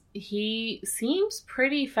 is he seems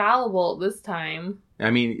pretty fallible this time.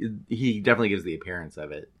 I mean, he definitely gives the appearance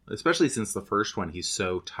of it. Especially since the first one, he's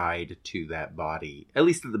so tied to that body. At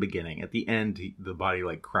least at the beginning. At the end, the body,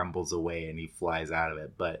 like, crumbles away and he flies out of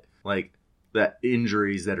it. But, like, the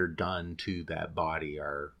injuries that are done to that body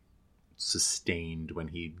are sustained when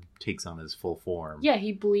he takes on his full form. Yeah,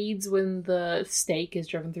 he bleeds when the stake is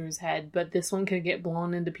driven through his head, but this one could get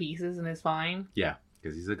blown into pieces and is fine. Yeah,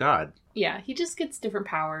 because he's a god. Yeah, he just gets different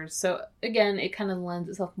powers. So, again, it kind of lends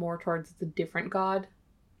itself more towards the different god.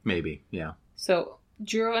 Maybe, yeah. So,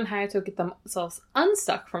 Juro and Hayato get themselves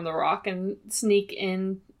unstuck from the rock and sneak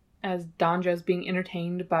in as Danjo's being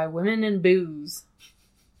entertained by women and booze.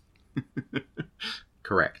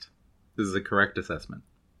 Correct. This is a correct assessment.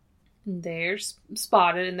 They're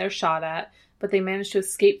spotted and they're shot at, but they manage to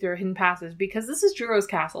escape through a hidden passage because this is Juro's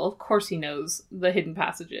castle. Of course he knows the hidden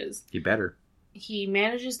passages. You better. He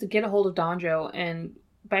manages to get a hold of Danjo, and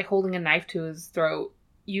by holding a knife to his throat,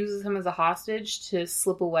 uses him as a hostage to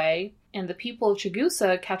slip away. And the people of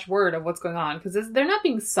Chigusa catch word of what's going on because they're not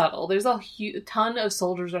being subtle. There's a ton of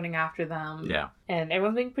soldiers running after them. Yeah. And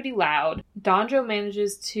everyone's being pretty loud. Danjo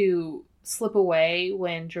manages to slip away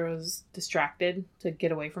when Juro's distracted to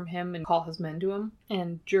get away from him and call his men to him.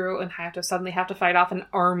 And Juro and Hayato suddenly have to fight off an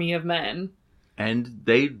army of men. And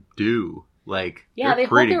they do. Like, yeah, they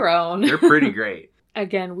hold their own. They're pretty great.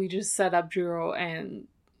 Again, we just set up Juro and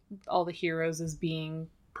all the heroes as being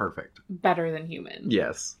perfect, better than human.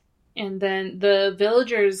 Yes. And then the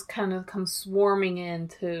villagers kind of come swarming in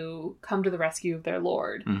to come to the rescue of their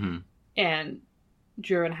lord. Mm-hmm. And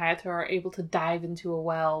Juro and Hayato are able to dive into a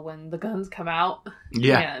well when the guns come out.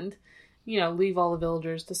 Yeah. And, leave all the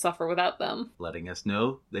villagers to suffer without them. Letting us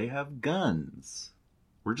know they have guns.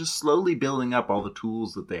 We're just slowly building up all the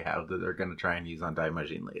tools that they have that they're going to try and use on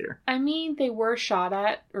Daimajin later. I mean, they were shot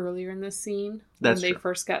at earlier in this scene. That's when true. They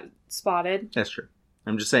first got spotted. That's true.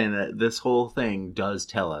 I'm just saying that this whole thing does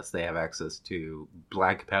tell us they have access to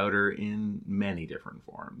black powder in many different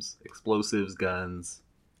forms. Explosives, guns,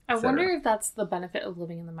 I wonder if that's the benefit of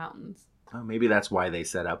living in the mountains. Oh, maybe that's why they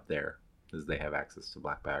set up there, is they have access to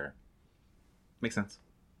black powder. Makes sense.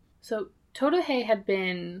 So, Todohei had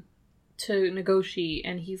been to Nagoshi,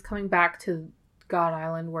 and he's coming back to God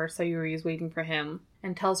Island where Sayuri is waiting for him,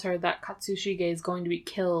 and tells her that Katsushige is going to be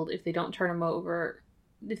killed if they don't turn him over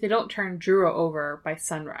if they don't turn Juro over by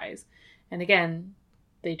sunrise. And again,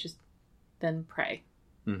 they just then pray.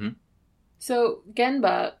 Mm-hmm. So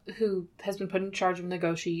Genba, who has been put in charge of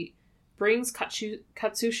Nagoshi, brings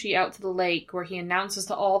Katsushi out to the lake, where he announces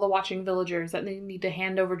to all the watching villagers that they need to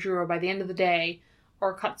hand over Juro by the end of the day,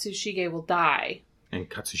 or Katsushige will die. And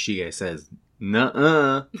Katsushige says,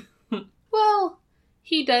 "Nuh-uh." Well,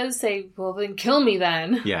 he does say, well, then kill me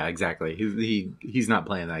then. Yeah, exactly. He's not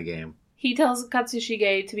playing that game. He tells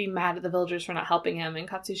Katsushige to be mad at the villagers for not helping him, and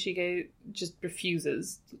Katsushige just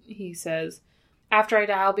refuses. He says, after I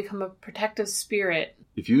die, I'll become a protective spirit.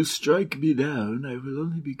 If you strike me down, I will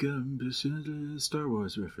only become a Star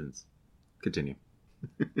Wars reference. Continue.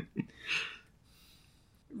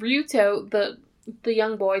 Ryuto, the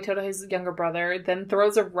young boy, Todohe's younger brother, then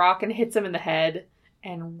throws a rock and hits him in the head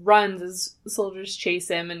and runs as soldiers chase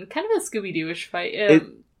him, and kind of a Scooby-Doo-ish fight,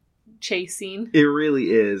 chase scene. It really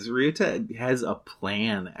is. Ryuta has a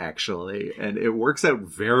plan, actually, and it works out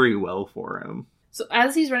very well for him. So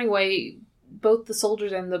as he's running away, both the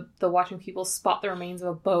soldiers and the watching people spot the remains of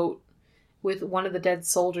a boat with one of the dead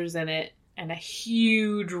soldiers in it and a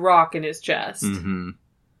huge rock in his chest. Mm-hmm.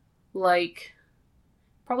 Like,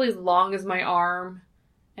 probably as long as my arm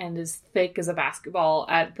and as thick as a basketball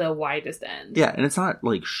at the widest end. Yeah, and it's not,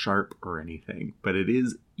 like, sharp or anything, but it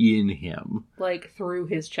is in him. Like, through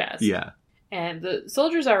his chest. Yeah. And the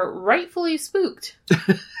soldiers are rightfully spooked.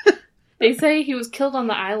 They say he was killed on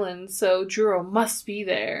the island, so Juro must be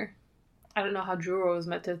there. I don't know how Juro was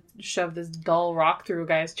meant to shove this dull rock through a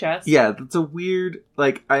guy's chest. Yeah, that's a weird...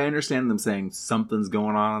 Like, I understand them saying something's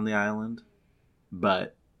going on the island,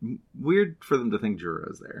 but weird for them to think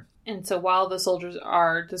Juro's there. And so while the soldiers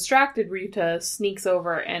are distracted, Ryuta sneaks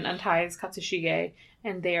over and unties Katsushige,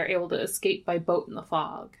 and they are able to escape by boat in the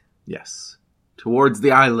fog. Yes. Towards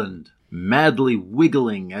the island, madly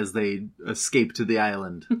wiggling as they escape to the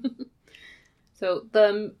island. So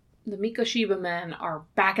the Mikoshiba men are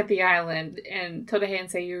back at the island, and Todohe and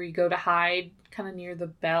Sayuri go to hide kind of near the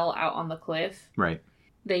bell out on the cliff. Right.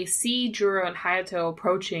 They see Juro and Hayato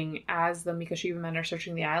approaching as the Mikoshiba men are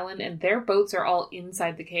searching the island, and their boats are all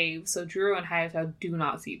inside the cave, so Juro and Hayato do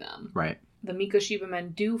not see them. Right. The Mikoshiba men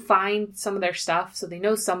do find some of their stuff, so they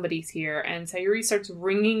know somebody's here, and Sayuri starts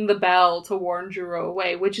ringing the bell to warn Juro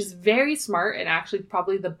away, which is very smart and actually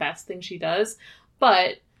probably the best thing she does,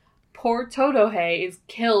 but poor Todohe is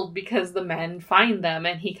killed because the men find them,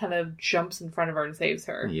 and he kind of jumps in front of her and saves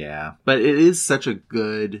her. Yeah, but it is such a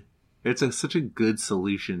good... such a good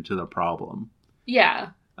solution to the problem. Yeah.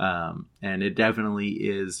 And it definitely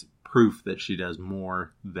is proof that she does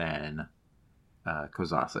more than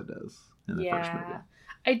Kozasa does in the first movie.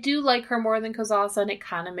 I do like her more than Kozasa, and it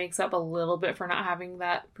kind of makes up a little bit for not having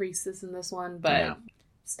that priestess in this one, but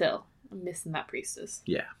still, I'm missing that priestess.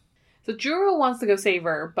 Yeah. So Juro wants to go save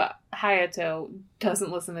her, but Hayato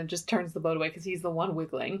doesn't listen and just turns the boat away because he's the one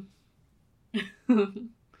wiggling.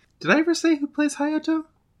 Did I ever say who plays Hayato?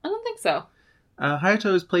 I don't think so.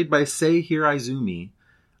 Hayato is played by Sei Hiraizumi,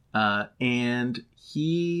 and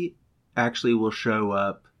he actually will show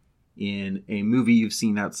up in a movie you've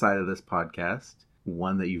seen outside of this podcast,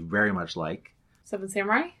 one that you very much like. Seven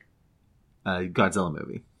Samurai? Godzilla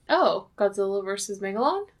movie. Oh, Godzilla vs.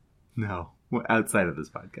 Megalon? No, outside of this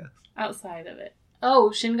podcast. Outside of it.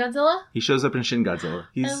 Oh, Shin Godzilla? He shows up in Shin Godzilla.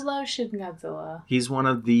 I love Shin Godzilla. He's one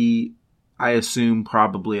of the, I assume,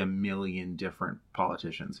 probably a million different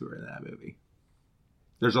politicians who are in that movie.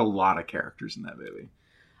 There's a lot of characters in that movie.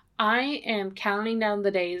 I am counting down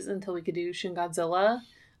the days until we could do Shin Godzilla,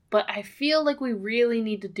 but I feel like we really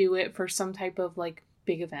need to do it for some type of, like,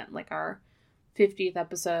 big event, like our 50th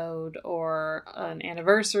episode or an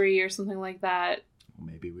anniversary or something like that. Well,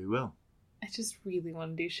 maybe we will. I just really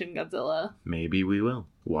want to do Shin Godzilla. Maybe we will.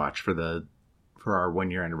 Watch for our 1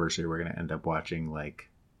 year anniversary, we're going to end up watching, like,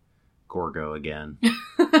 Gorgo again.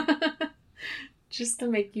 Just to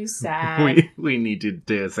make you sad. we need to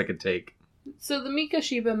do a second take. So the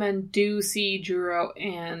Mikoshiba men do see Juro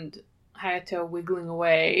and Hayato wiggling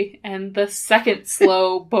away, and the second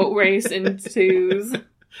slow boat race ensues.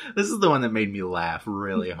 This is the one that made me laugh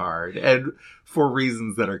really hard, and for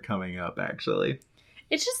reasons that are coming up, actually.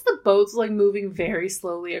 It's just the boats, like, moving very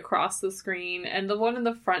slowly across the screen, and the one in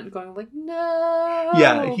the front going, like, no!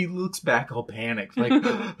 Yeah, he looks back all panicked, like,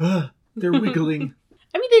 they're wiggling.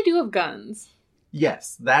 I mean, they do have guns.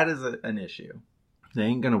 Yes, that is an issue. They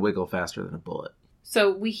ain't gonna wiggle faster than a bullet.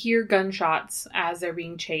 So we hear gunshots as they're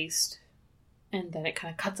being chased, and then it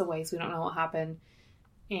kind of cuts away, so we don't know what happened.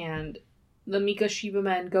 And the Mikoshiba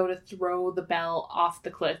men go to throw the bell off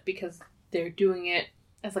the cliff because they're doing it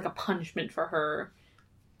as, like, a punishment for her,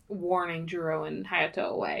 warning Juro and Hayato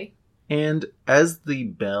away. And as the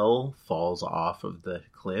bell falls off of the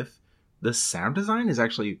cliff, the sound design is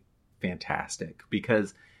actually fantastic.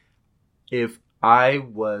 Because if I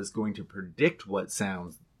was going to predict what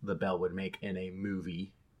sounds the bell would make in a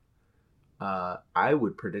movie, I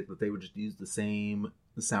would predict that they would just use the same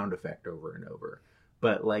sound effect over and over.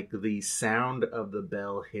 But like the sound of the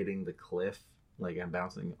bell hitting the cliff, like I'm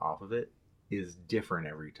bouncing off of it, is different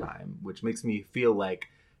every time, which makes me feel like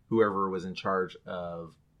whoever was in charge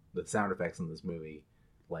of the sound effects in this movie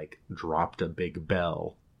like dropped a big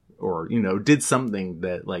bell or, you know, did something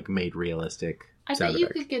that like made realistic I sound bet you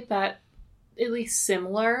effects. could get that at least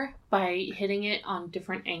similar by hitting it on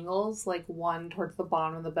different angles, like one towards the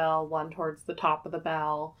bottom of the bell, one towards the top of the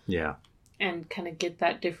bell. Yeah. And kind of get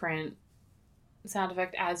that different sound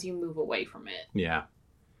effect as you move away from it. Yeah.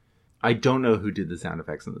 I don't know who did the sound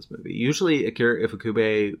effects in this movie. Usually Akira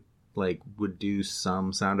Ifukube like would do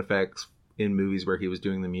some sound effects in movies where he was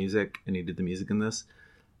doing the music, and he did the music in this.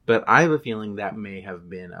 But I have a feeling that may have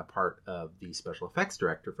been a part of the special effects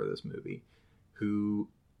director for this movie, who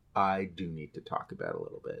I do need to talk about a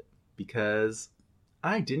little bit, because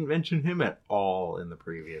I didn't mention him at all in the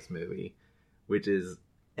previous movie, which is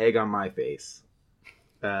egg on my face.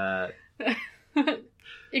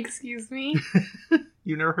 Excuse me?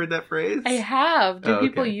 You never heard that phrase? I have. Do Oh,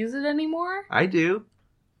 people okay. use it anymore? I do.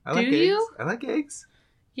 I like Do eggs. you? I like eggs.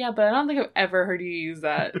 Yeah, but I don't think I've ever heard you use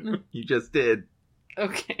that. You just did.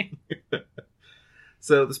 Okay.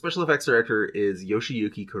 So the special effects director is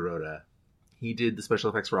Yoshiyuki Kuroda. He did the special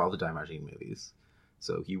effects for all the Daimajin movies.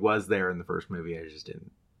 So he was there in the first movie. I just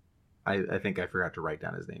didn't. I think I forgot to write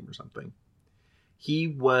down his name or something. He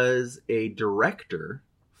was a director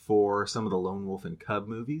for some of the Lone Wolf and Cub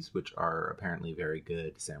movies, which are apparently very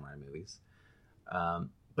good samurai movies.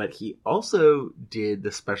 But he also did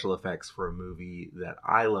the special effects for a movie that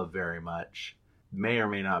I love very much, may or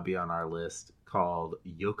may not be on our list, called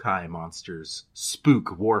Yokai Monsters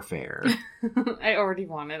Spook Warfare. I already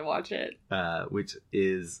wanted to watch it. Which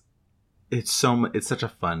is... It's such a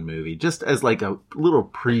fun movie. Just as like a little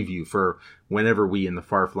preview for whenever we in the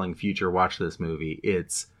far-flung future watch this movie,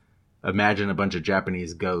 it's imagine a bunch of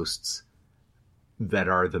Japanese ghosts that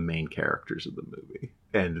are the main characters of the movie.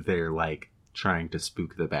 And they're like trying to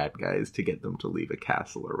spook the bad guys to get them to leave a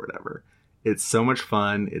castle or whatever. It's so much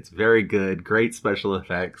fun. It's very good. Great special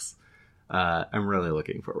effects. I'm really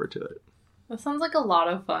looking forward to it. That sounds like a lot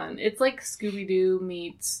of fun. It's like Scooby-Doo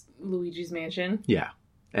meets Luigi's Mansion. Yeah.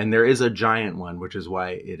 And there is a giant one, which is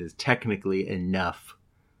why it is technically enough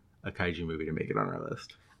a kaiju movie to make it on our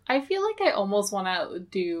list. I feel like I almost want to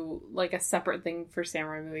do like a separate thing for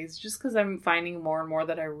samurai movies, just because I'm finding more and more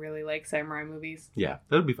that I really like samurai movies. Yeah,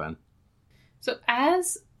 that would be fun. So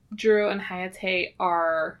as Juro and Hayate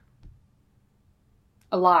are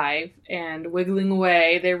alive and wiggling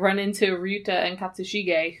away, they run into Ryuta and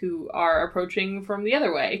Katsushige, who are approaching from the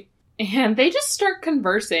other way. And they just start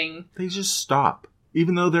conversing. They just stop,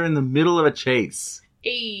 even though they're in the middle of a chase.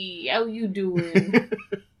 Hey, how you doing?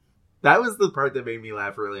 That was the part that made me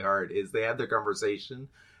laugh really hard, is they have their conversation,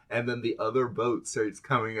 and then the other boat starts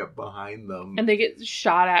coming up behind them. And they get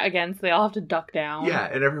shot at again, so they all have to duck down. Yeah,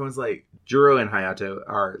 and everyone's like, Juro and Hayato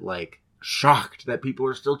are like shocked that people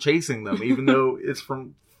are still chasing them, even though it's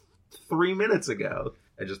from 3 minutes ago.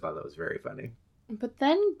 I just thought that was very funny. But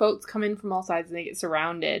then boats come in from all sides and they get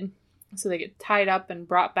surrounded. So they get tied up and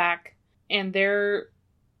brought back. And they're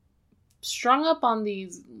strung up on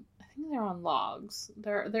these... I think they're on logs.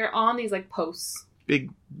 They're on these, like, posts.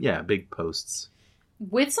 Big posts.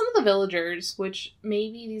 With some of the villagers, which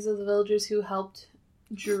maybe these are the villagers who helped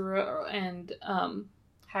Juro and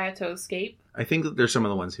Hayato escape. I think that there's some of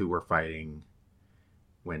the ones who were fighting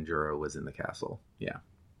when Juro was in the castle. Yeah.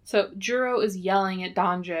 So Juro is yelling at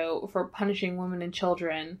Danjo for punishing women and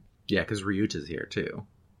children. Yeah, because Ryuta's here, too.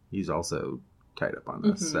 He's also tied up on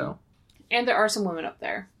this, so... And there are some women up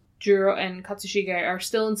there. Juro and Katsushige are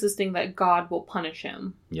still insisting that God will punish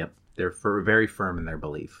him. Yep. They're very firm in their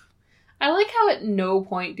belief. I like how at no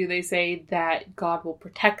point do they say that God will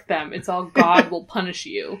protect them. It's all God will punish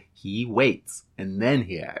you. He waits, and then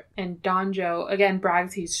he acts. And Danjo, again,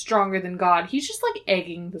 brags he's stronger than God. He's just, like,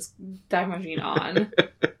 egging this Daimajin on.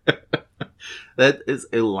 That is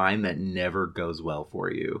a line that never goes well for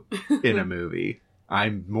you in a movie.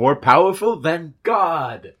 I'm more powerful than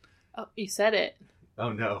God! Oh, you said it.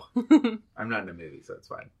 Oh, no. I'm not in a movie, so it's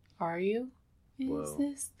fine. Are you? Whoa. Is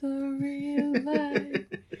this the real life?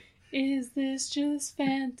 Is this just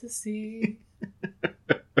fantasy?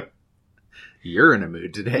 You're in a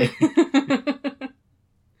mood today.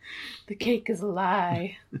 The cake is a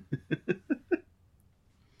lie.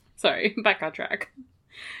 Sorry, back on track.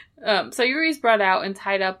 Sayuri's brought out and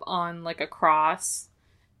tied up on like a cross,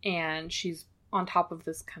 and she's on top of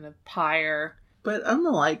this kind of pyre. But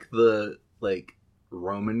unlike the like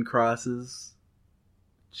Roman crosses,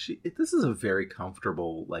 this is a very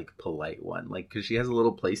comfortable, like, polite one. Like, because she has a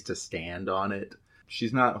little place to stand on it.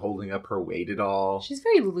 She's not holding up her weight at all. She's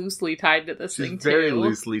very loosely tied to this thing, too. She's very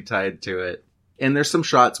loosely tied to it. And there's some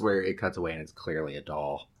shots where it cuts away and it's clearly a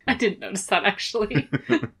doll. I didn't notice that, actually.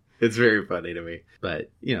 It's very funny to me. But,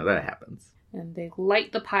 that happens. And they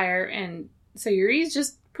light the pyre, and Sayuri's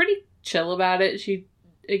just pretty chill about it. She,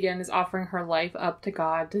 again, is offering her life up to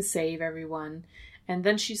God to save everyone. And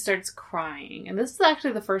then she starts crying. And this is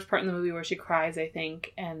actually the first part in the movie where she cries, I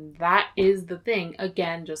think. And that is the thing,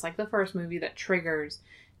 again, just like the first movie, that triggers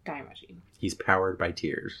Daimajin. He's powered by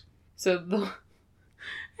tears. So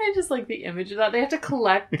I just like the image of that. They have to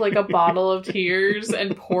collect like a bottle of tears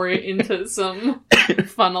and pour it into some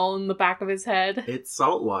funnel in the back of his head. It's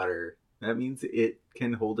salt water. That means it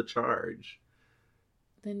can hold a charge.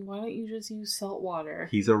 Then why don't you just use salt water?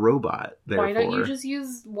 He's a robot, therefore. Why don't you just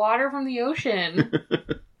use water from the ocean?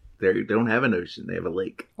 They don't have an ocean. They have a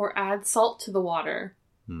lake. Or add salt to the water.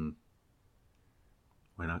 Why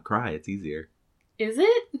not cry? It's easier. Is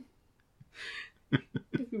it?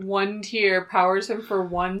 One tear powers him for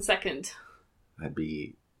 1 second. That'd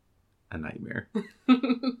be a nightmare.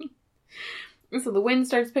 So the wind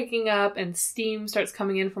starts picking up and steam starts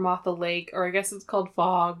coming in from off the lake. Or I guess it's called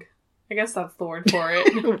fog. I guess that's the word for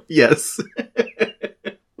it. Yes.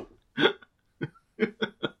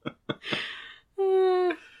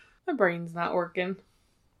 My brain's not working.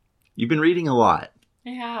 You've been reading a lot. I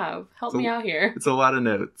have. Help me out here. It's a lot of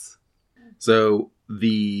notes. So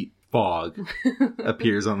the fog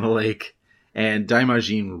appears on the lake, and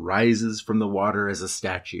Daimajin rises from the water as a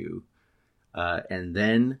statue. And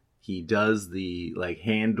then he does the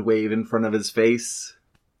hand wave in front of his face.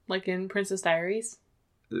 Like in Princess Diaries?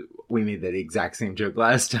 We made that exact same joke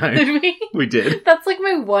last time. Did we? We did. That's like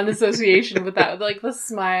my one association with that. Like the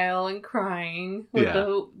smile and crying with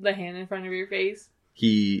the hand in front of your face.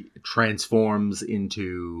 He transforms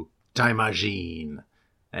into Daimajin.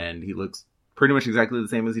 And he looks pretty much exactly the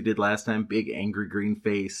same as he did last time. Big angry green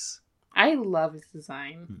face. I love his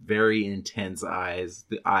design. Very intense eyes.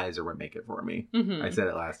 The eyes are what make it for me. Mm-hmm. I said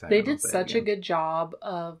it last time. They did such a good job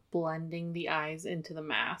of blending the eyes into the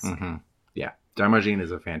mask. Mm-hmm. Yeah. Daimajin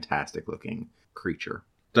is a fantastic looking creature.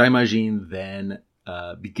 Daimajin then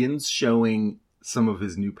begins showing some of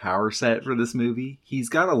his new power set for this movie. He's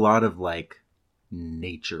got a lot of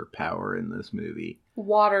nature power in this movie.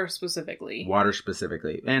 Water specifically.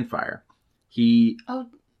 And fire.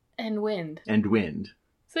 And wind. And wind.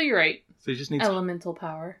 So you're right. So he just needs elemental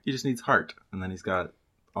power. He just needs heart, and then he's got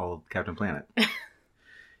all of Captain Planet.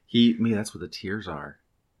 That's what the tears are.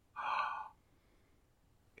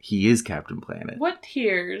 He is Captain Planet. What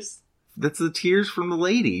tears? That's the tears from the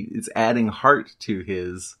lady. It's adding heart to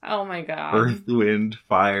his oh my god. Earth, wind,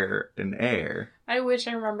 fire, and air. I wish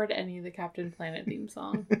I remembered any of the Captain Planet theme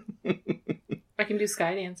song. I can do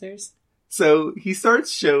Sky Dancers. So he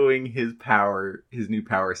starts showing his new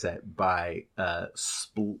power set by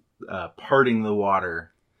parting the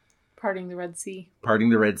water. Parting the Red Sea. Parting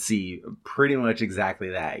the Red Sea. Pretty much exactly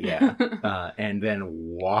that, yeah. And then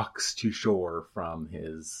walks to shore from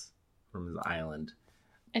his island.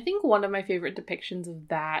 I think one of my favorite depictions of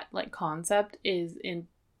that concept is in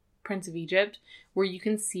Prince of Egypt, where you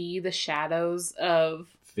can see the shadows of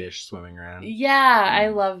fish swimming around. Yeah, I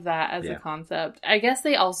love that as a concept. I guess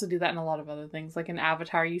they also do that in a lot of other things. Like in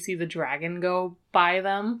Avatar, you see the dragon go by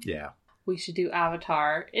them. Yeah. We should do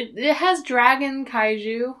Avatar. It has dragon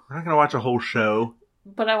kaiju. We're not going to watch a whole show.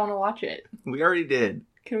 But I want to watch it. We already did.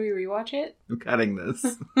 Can we rewatch it? I'm cutting this.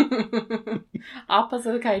 Appa's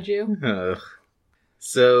of the kaiju. Ugh.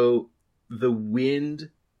 So the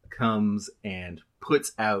wind comes and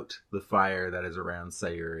puts out the fire that is around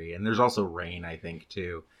Sayuri. And there's also rain, I think,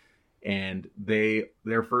 too. And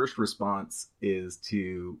their first response is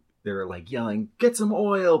they're yelling, "Get some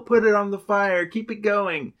oil, put it on the fire, keep it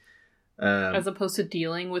going." As opposed to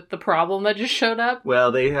dealing with the problem that just showed up?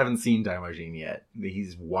 Well, they haven't seen Daimajin yet.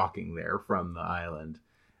 He's walking there from the island.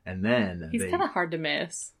 And then he's kind of hard to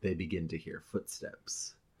miss. They begin to hear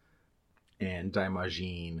footsteps. And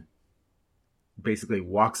Daimajin basically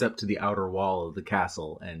walks up to the outer wall of the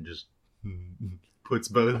castle and just puts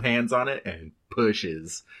both hands on it and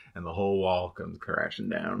pushes. And the whole wall comes crashing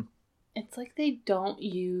down. It's like they don't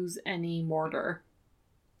use any mortar.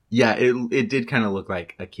 Yeah, it did kind of look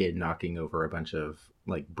like a kid knocking over a bunch of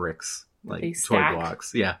bricks, toy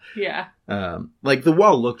blocks. Yeah. Yeah. The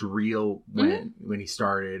wall looked real when he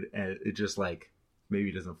started, and it just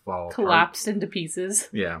maybe doesn't fall collapsed into pieces.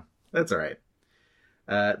 Yeah. That's all right.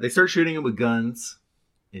 They start shooting him with guns.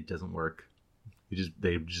 It doesn't work.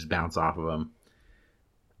 They just bounce off of him.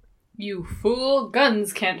 You fool!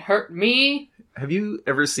 Guns can't hurt me! Have you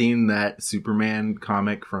ever seen that Superman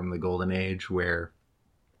comic from the Golden Age where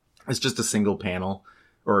it's just a single panel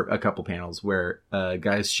or a couple panels where a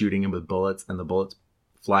guy's shooting him with bullets and the bullets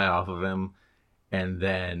fly off of him, and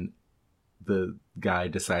then the guy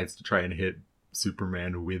decides to try and hit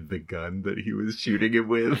Superman with the gun that he was shooting him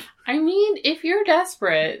with? I mean, if you're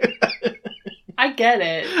desperate, I get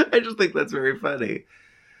it. I just think that's very funny.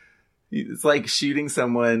 It's like shooting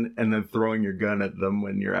someone and then throwing your gun at them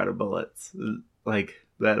when you're out of bullets. Like,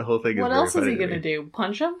 that whole thing is What very else is funny he to gonna me. do?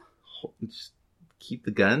 Punch him? Just keep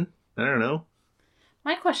the gun? I don't know.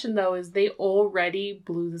 My question, though, is they already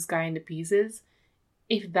blew this guy into pieces.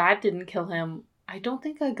 If that didn't kill him, I don't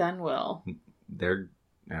think a gun will. They're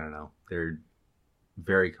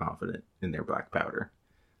very confident in their black powder,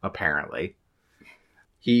 apparently.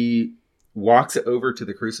 He walks over to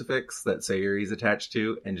the crucifix that Sayuri's attached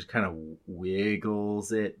to and just kind of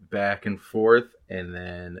wiggles it back and forth, and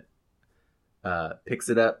then picks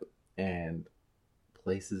it up and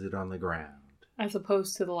places it on the ground. As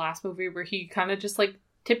opposed to the last movie where he kind of just like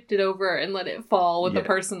tipped it over and let it fall with the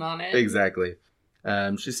person on it. Exactly.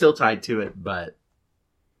 She's still tied to it, but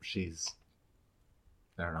she's,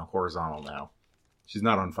 I don't know, horizontal now. She's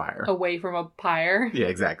not on fire. Away from a pyre. Yeah,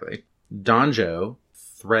 exactly. Donjo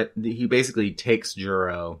he basically takes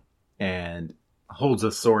Juro and holds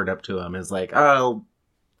a sword up to him and is like, I'll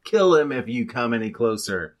kill him if you come any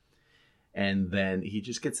closer. And then he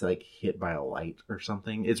just gets like hit by a light or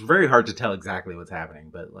something. It's very hard to tell exactly what's happening,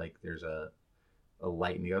 but like there's a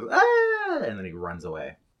light and he goes, ah, and then he runs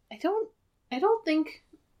away. I don't think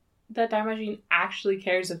that Daimajin actually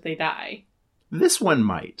cares if they die. This one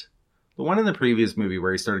might. The one in the previous movie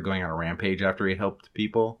where he started going on a rampage after he helped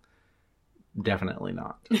people, definitely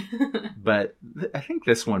not. But I think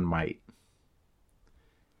this one might.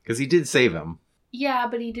 Because he did save him. Yeah,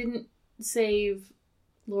 but he didn't save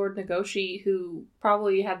Lord Nagoshi, who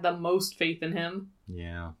probably had the most faith in him.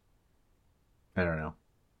 Yeah. I don't know.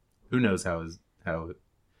 Who knows how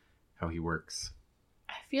he works.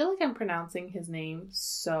 I feel like I'm pronouncing his name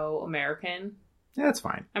so American. Yeah, that's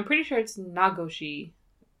fine. I'm pretty sure it's Nagoshi.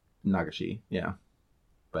 Nagashi, yeah.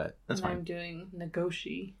 But that's fine. I'm doing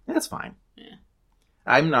Nagoshi. That's fine. Yeah.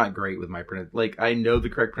 I'm not great with my I know the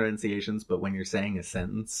correct pronunciations, but when you're saying a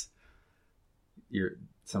sentence,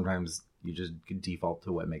 sometimes you just default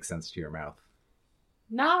to what makes sense to your mouth.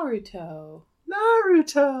 Naruto.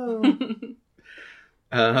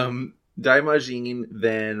 Daimajin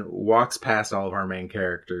then walks past all of our main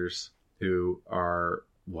characters who are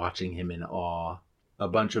watching him in awe. A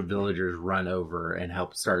bunch of villagers run over and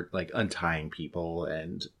help start like untying people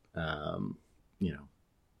and,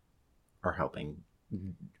 are helping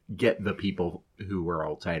get the people who were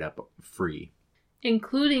all tied up free.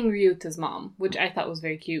 Including Ryuta's mom, which I thought was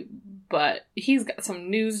very cute, but he's got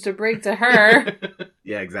some news to break to her.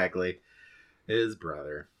 Yeah, exactly. His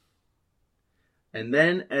brother. And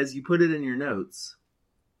then, as you put it in your notes,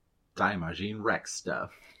 Daimajin wrecks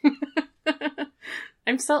stuff.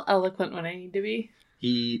 I'm so eloquent when I need to be.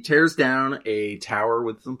 He tears down a tower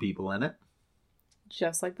with some people in it.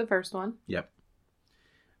 Just like the first one. Yep.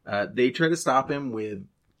 They try to stop him with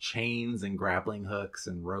chains and grappling hooks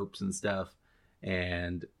and ropes and stuff.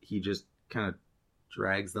 And he just kind of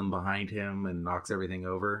drags them behind him and knocks everything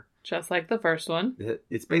over. Just like the first one.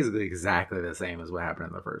 It's basically exactly the same as what happened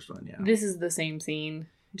in the first one, yeah. This is the same scene.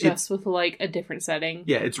 Just with, like, a different setting.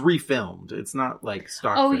 Yeah, it's refilmed. It's not, like,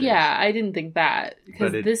 stock footage. Yeah, I didn't think that.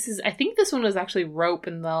 Because this is... I think this one was actually rope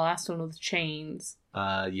and the last one was chains.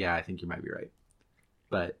 Yeah, I think you might be right.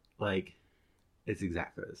 But, like, it's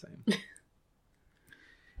exactly the same.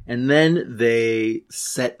 And then they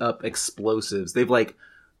set up explosives. They've, like,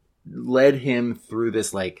 led him through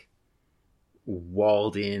this, like,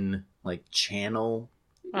 walled-in, like, channel.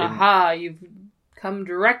 Aha, you've come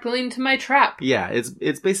directly into my trap. Yeah,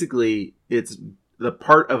 it's basically, it's the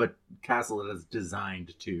part of a castle that is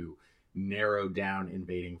designed to narrow down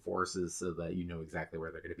invading forces so that you know exactly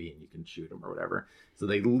where they're going to be and you can shoot them or whatever. So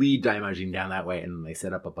they lead Daimajin down that way, and then they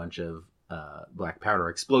set up a bunch of black powder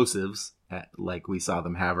explosives, like we saw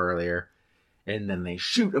them have earlier. And then they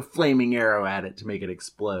shoot a flaming arrow at it to make it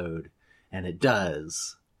explode. And it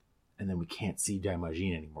does. And then we can't see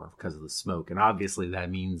Daimajin anymore because of the smoke. And obviously that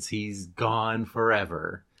means he's gone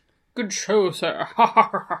forever. Good show, sir.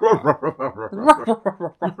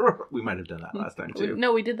 We might have done that last time, too.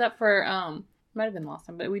 No, we did that for, might have been last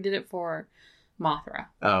time, but we did it for Mothra.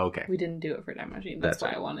 Oh, okay. We didn't do it for Daimajin. That's why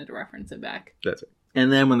right. I wanted to reference it back. That's it.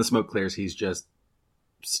 And then when the smoke clears, he's just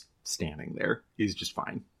standing there. He's just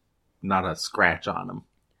fine. Not a scratch on him.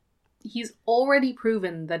 He's already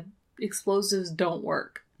proven that explosives don't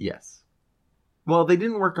work. Yes. Well, they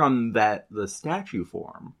didn't work on the statue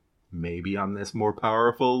form. Maybe on this more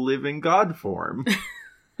powerful living god form.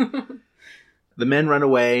 The men run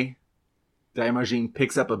away. Daimajin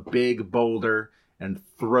picks up a big boulder and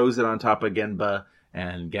throws it on top of Genba,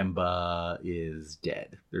 and Genba is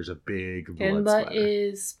dead. There's a big blood splatter. Genba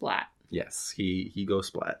is splat. Yes, he goes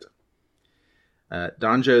splat.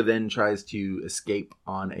 Danjo then tries to escape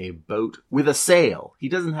on a boat with a sail. He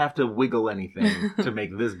doesn't have to wiggle anything to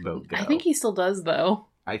make this boat go. I think he still does, though.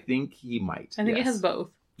 I think he might. I think it has both.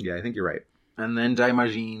 Yeah, I think you're right. And then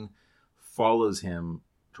Daimajin follows him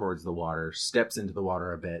towards the water, steps into the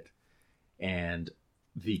water a bit, and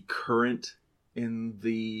the current in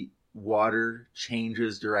the water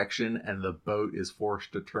changes direction, and the boat is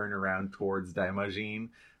forced to turn around towards Daimajin,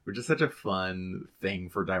 which is such a fun thing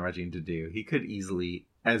for Daimajin to do. He could easily,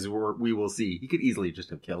 as we will see, he could easily just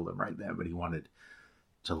have killed him right then, but he wanted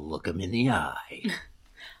to look him in the eye.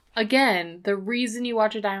 Again, the reason you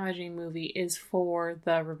watch a Daimajin movie is for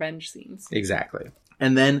the revenge scenes. Exactly.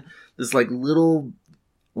 And then this little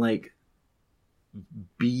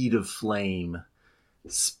bead of flame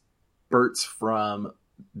spurts from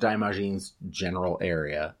Daimajin's general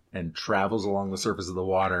area and travels along the surface of the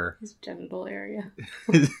water. His genital area.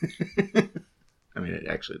 I mean, it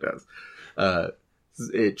actually does.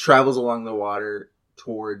 It travels along the water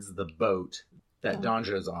towards the boat that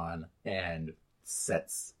Danjo's on and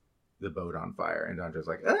sets the boat on fire. And Danjo's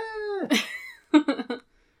like, ah!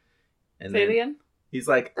 And Say it again? He's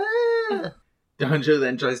like, ah! Danjo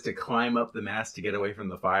then tries to climb up the mast to get away from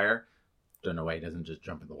the fire. Don't know why he doesn't just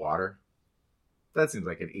jump in the water. That seems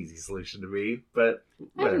like an easy solution to me, but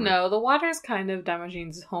whatever. I don't know. The water's kind of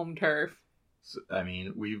Daimajin's home turf. So, I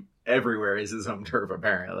mean, everywhere is his home turf,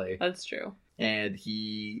 apparently. That's true. And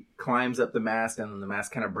he climbs up the mast, and then the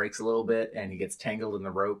mast kind of breaks a little bit, and he gets tangled in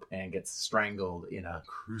the rope and gets strangled in a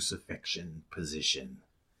crucifixion position.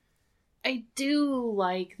 I do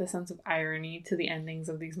like the sense of irony to the endings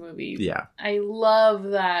of these movies. Yeah. I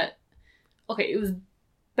love that. Okay, it was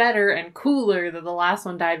better and cooler that the last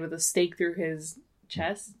one died with a stake through his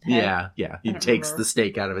chest. Head. Yeah. He takes the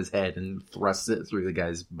stake out of his head and thrusts it through the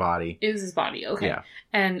guy's body. It was his body, okay. Yeah.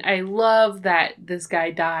 And I love that this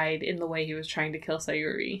guy died in the way he was trying to kill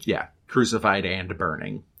Sayuri. Yeah. Crucified and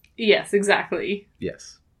burning. Yes, exactly.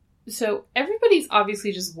 Yes. So everybody's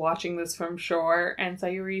obviously just watching this from shore, and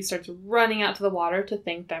Sayuri starts running out to the water to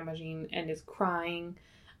thank Daimajin and is crying.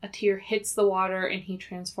 A tear hits the water, and he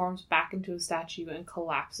transforms back into a statue and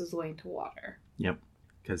collapses away into water. Yep,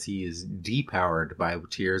 because he is depowered by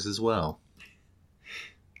tears as well.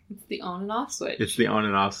 It's the on and off switch. It's the on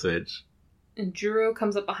and off switch. And Juro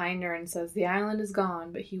comes up behind her and says the island is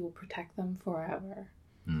gone, but he will protect them forever.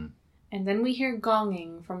 And then we hear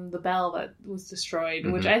gonging from the bell that was destroyed,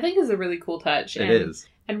 which I think is a really cool touch. It is.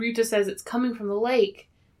 And Ryuta says it's coming from the lake.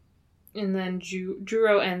 And then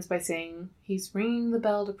Juro ends by saying he's ringing the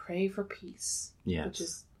bell to pray for peace. Yes. Which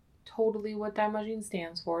is totally what Daimajin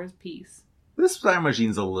stands for, is peace. This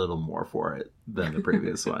Daimajin's a little more for it than the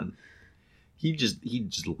previous one. He just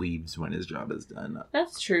leaves when his job is done.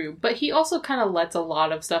 That's true. But he also kind of lets a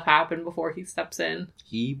lot of stuff happen before he steps in.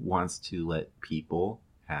 He wants to let people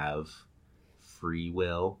have free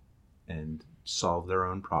will and solve their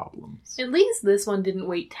own problems. At least this one didn't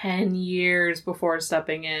wait 10 years before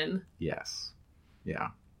stepping in. Yes.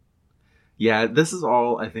 Yeah, this is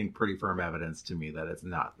all, I think, pretty firm evidence to me that it's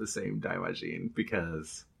not the same Daimajin,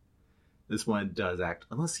 because this one does act,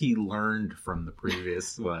 unless he learned from the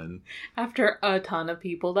previous one. After a ton of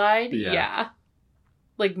people died? Yeah.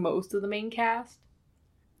 Like most of the main cast?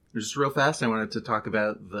 Just real fast, I wanted to talk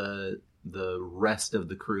about the rest of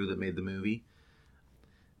the crew that made the movie.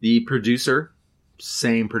 The producer,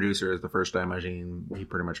 same producer as the first Daimajin. He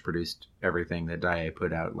pretty much produced everything that Daiei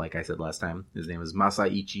put out, like I said last time. His name is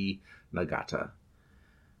Masaichi Nagata.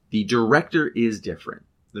 The director is different.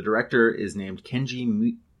 The director is named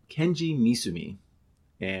Kenji Misumi,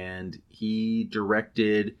 and he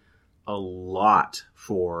directed a lot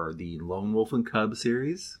for the Lone Wolf and Cub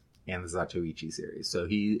series and the Zatoichi series. So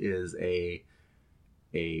he is a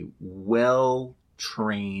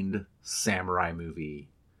well-trained samurai movie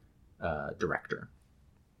director.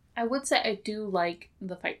 I would say I do like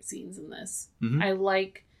the fight scenes in this. Mm-hmm. I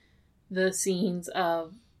like the scenes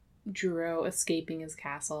of Juro escaping his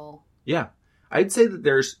castle. Yeah. I'd say that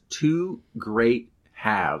there's two great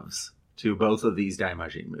halves to both of these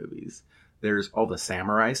Daimajin movies. There's all the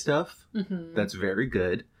samurai stuff. That's very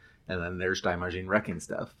good. And then there's Daimajin wrecking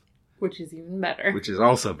stuff. Which is even better. Which is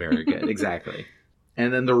also very good. Exactly.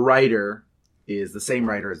 And then the writer is the same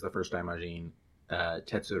writer as the first Daimajin,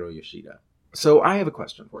 Tetsuro Yoshida. So I have a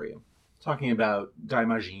question for you. Talking about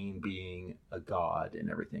Daimajin being a god and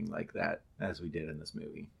everything like that, as we did in this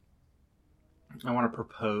movie. I want to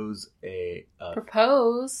propose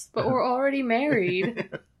Propose? But we're already married.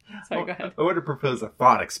 Sorry, go ahead. I want to propose a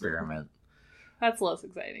thought experiment. That's less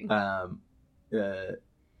exciting.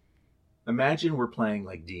 Imagine we're playing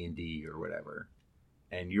like D&D or whatever,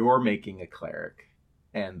 and you're making a cleric,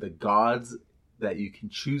 and the gods that you can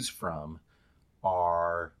choose from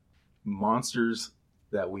are monsters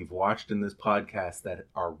that we've watched in this podcast that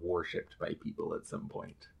are worshipped by people at some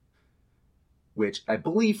point. Which I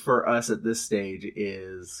believe for us at this stage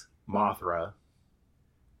is Mothra,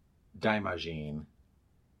 Daimajin,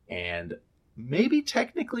 and maybe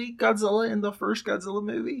technically Godzilla in the first Godzilla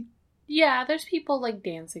movie. Yeah, there's people like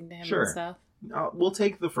dancing to him and stuff. We'll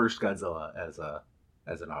take the first Godzilla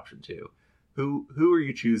as an option too. Who are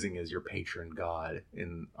you choosing as your patron god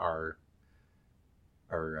in our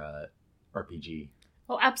RPG?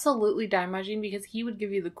 Oh, absolutely Daimajin, because he would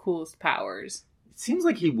give you the coolest powers. It seems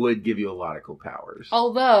like he would give you a lot of cool powers.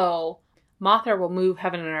 Although, Mothra will move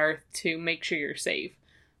heaven and earth to make sure you're safe.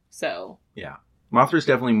 So... yeah. Mothra's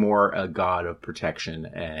definitely more a god of protection,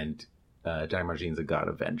 and Daimajin's a god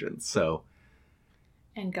of vengeance, so...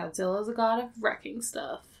 And Godzilla's a god of wrecking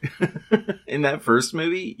stuff. In that first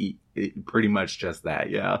movie, pretty much just that,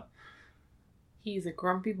 yeah. He's a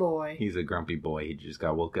grumpy boy. He's a grumpy boy. He just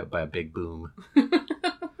got woke up by a big boom.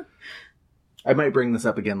 I might bring this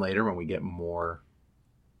up again later when we get more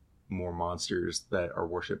monsters that are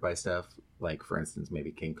worshipped by stuff. Like, for instance,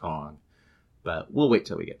 maybe King Kong. But we'll wait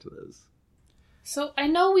till we get to those. So, I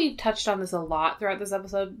know we've touched on this a lot throughout this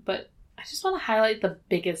episode, but I just want to highlight the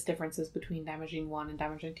biggest differences between Daimajin 1 and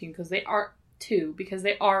Daimajin 2, because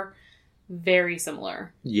they are very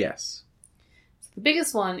similar. Yes. So the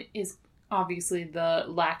biggest one is obviously the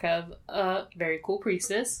lack of a very cool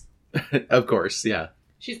priestess. Of course, yeah.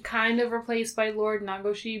 She's kind of replaced by Lord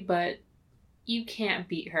Nagoshi, but you can't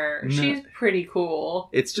beat her. No. She's pretty cool.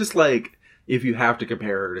 It's just like, if you have to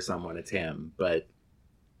compare her to someone, it's him, but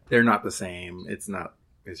they're not the same. It's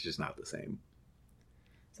just not the same.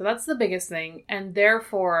 So that's the biggest thing, and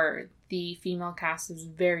therefore the female cast is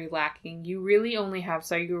very lacking. You really only have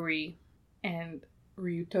Sayuri and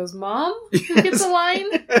Ryuto's mom who gets a line.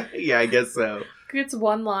 Yeah, I guess so. Gets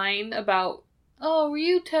one line about, oh,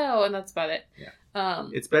 Ryuto, and that's about it. Yeah.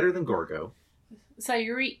 It's better than Gorgo.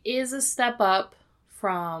 Sayuri is a step up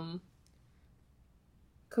from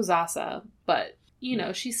Kozasa, but,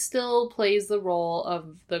 she still plays the role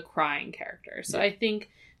of the crying character. So yeah. I think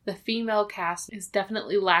the female cast is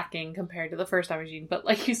definitely lacking compared to the first Daimajin, but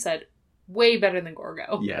like you said, way better than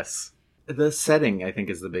Gorgo. Yes. The setting, I think,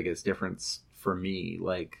 is the biggest difference for me.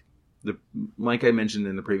 Like I mentioned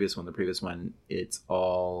in the previous one, it's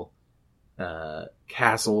all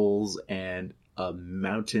castles and a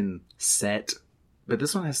mountain set. But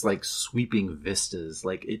this one has like sweeping vistas.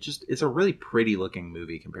 Like it's a really pretty looking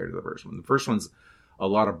movie compared to the first one. The first one's a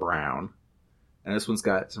lot of brown. And this one's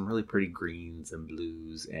got some really pretty greens and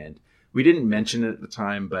blues. And we didn't mention it at the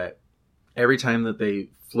time, but every time that they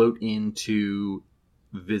float in to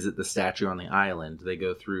visit the statue on the island, they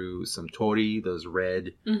go through some tori, those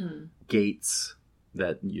red gates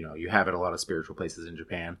that, you have at a lot of spiritual places in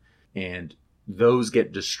Japan. And those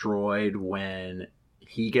get destroyed when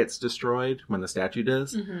he gets destroyed, when the statue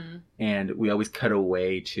does. Mm-hmm. And we always cut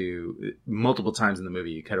away to, multiple times in the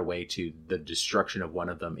movie, you cut away to the destruction of one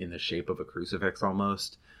of them in the shape of a crucifix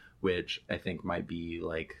almost, which I think might be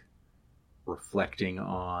like reflecting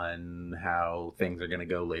on how things are going to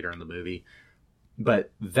go later in the movie.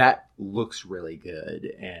 But that looks really good.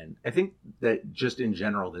 And I think that just in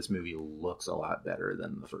general, this movie looks a lot better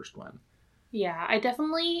than the first one. Yeah, I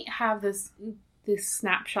definitely have this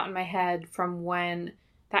snapshot in my head from when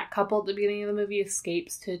that couple at the beginning of the movie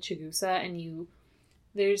escapes to Chigusa, and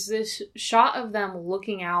there's this shot of them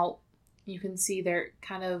looking out. You can see they're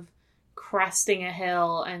kind of cresting a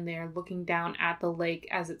hill, and they're looking down at the lake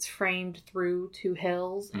as it's framed through two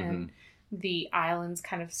hills, and the island's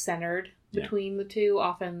kind of centered between the two,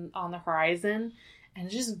 often on the horizon, and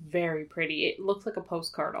it's just very pretty. It looks like a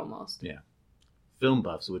postcard almost. Yeah. Film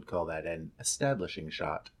buffs would call that an establishing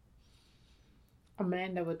shot.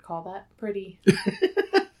 Amanda would call that pretty.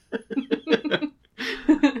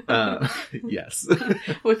 Yes.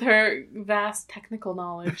 With her vast technical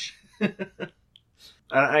knowledge.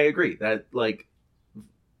 I agree that,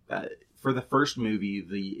 for the first movie,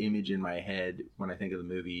 the image in my head when I think of the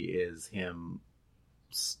movie is him,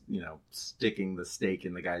 sticking the stake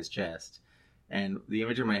in the guy's chest. And the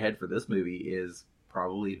image in my head for this movie is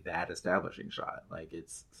probably that establishing shot. Like,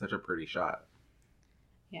 it's such a pretty shot.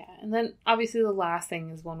 Yeah, and then obviously the last thing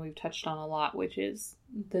is one we've touched on a lot, which is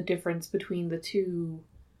the difference between the two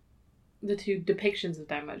depictions of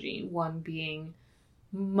Daimajin. One being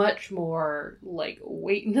much more like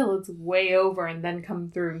wait until it's way over and then come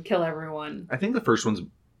through and kill everyone. I think the first one's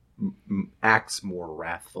acts more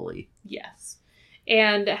wrathfully. Yes,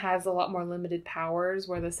 and it has a lot more limited powers,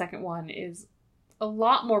 where the second one is a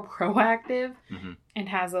lot more proactive and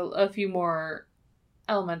has a few more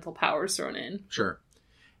elemental powers thrown in. Sure.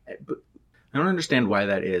 But I don't understand why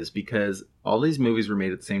that is, because all these movies were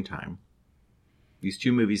made at the same time. These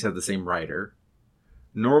two movies have the same writer.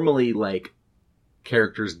 Normally, like,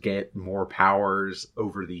 characters get more powers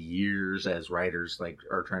over the years as writers, like,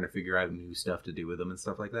 are trying to figure out new stuff to do with them and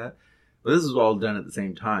stuff like that. But this is all done at the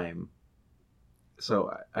same time.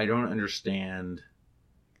 So I don't understand.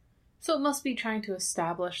 So it must be trying to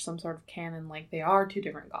establish some sort of canon, like they are two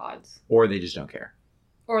different gods. Or they just don't care.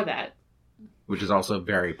 Or that. Which is also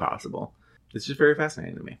very possible. It's just very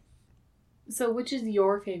fascinating to me. So which is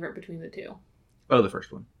your favorite between the two? Oh, the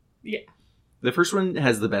first one. Yeah. The first one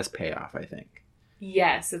has the best payoff, I think.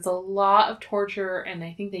 Yes, it's a lot of torture, and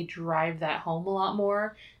I think they drive that home a lot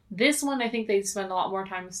more. This one, I think they spend a lot more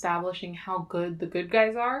time establishing how good the good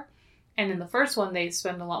guys are. And in the first one, they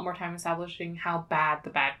spend a lot more time establishing how bad the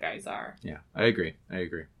bad guys are. Yeah, I agree.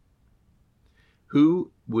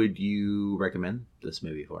 Who would you recommend this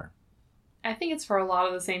movie for? I think it's for a lot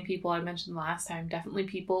of the same people I mentioned last time. Definitely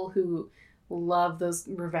people who love those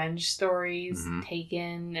revenge stories,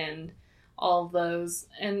 Taken and all of those.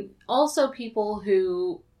 And also people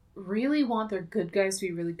who really want their good guys to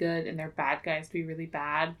be really good and their bad guys to be really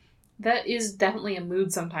bad. That is definitely a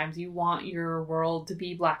mood sometimes. You want your world to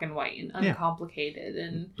be black and white and uncomplicated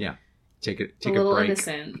and take a little break.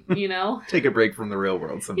 Innocent, you know? Take a break from the real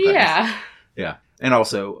world sometimes. Yeah. And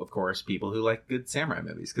also, of course, people who like good samurai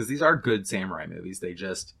movies. Because these are good samurai movies. They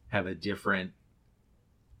just have a different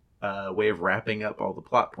way of wrapping up all the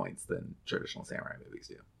plot points than traditional samurai movies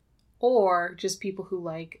do. Or just people who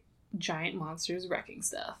like giant monsters wrecking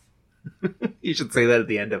stuff. You should say that at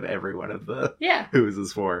the end of every one of the Who Is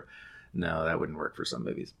This For? No, that wouldn't work for some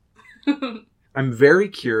movies. I'm very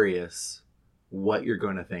curious what you're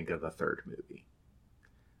going to think of the third movie.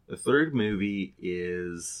 The third movie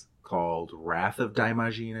is called Wrath of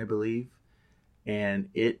Daimajin, I believe. And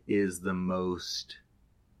it is the most,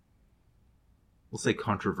 we'll say,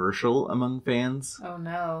 controversial among fans. Oh,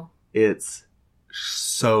 no. It's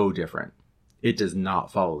so different. It does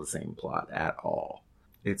not follow the same plot at all.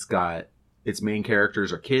 It's got, its main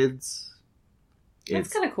characters are kids.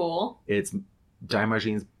 That's kind of cool. It's,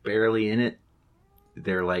 Daimajin's barely in it.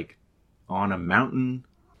 They're like on a mountain.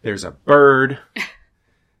 There's a bird.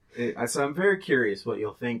 So I'm very curious what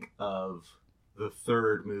you'll think of the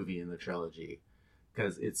third movie in the trilogy.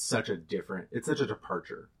 Because it's such a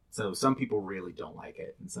departure. So some people really don't like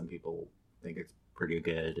it. And some people think it's pretty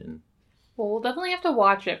good. And well, we'll definitely have to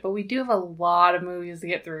watch it, but we do have a lot of movies to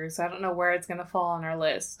get through, so I don't know where it's going to fall on our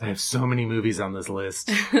list. I have so many movies on this list.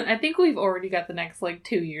 I think we've already got the next, 2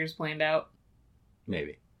 years planned out.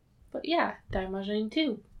 Maybe. But yeah, Daimajin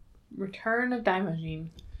 2. Return of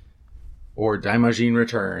Daimajin. Or Daimajin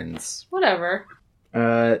Returns. Whatever.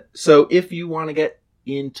 So if you want to get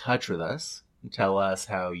in touch with us and tell us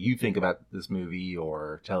how you think about this movie,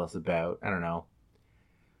 or tell us about, I don't know,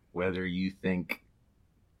 whether you think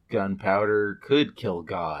gunpowder could kill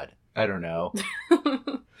God. I don't know.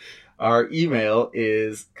 Our email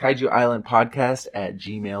is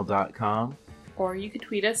kaijuislandpodcast@gmail.com. Or you could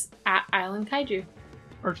tweet us at Island Kaiju.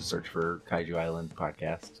 Or just search for Kaiju Island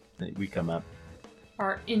Podcast. We come up.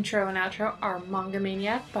 Our intro and outro are Manga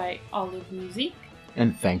Maniac by Olive Music.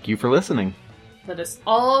 And thank you for listening. Let us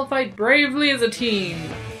all fight bravely as a team.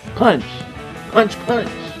 Punch! Punch, punch!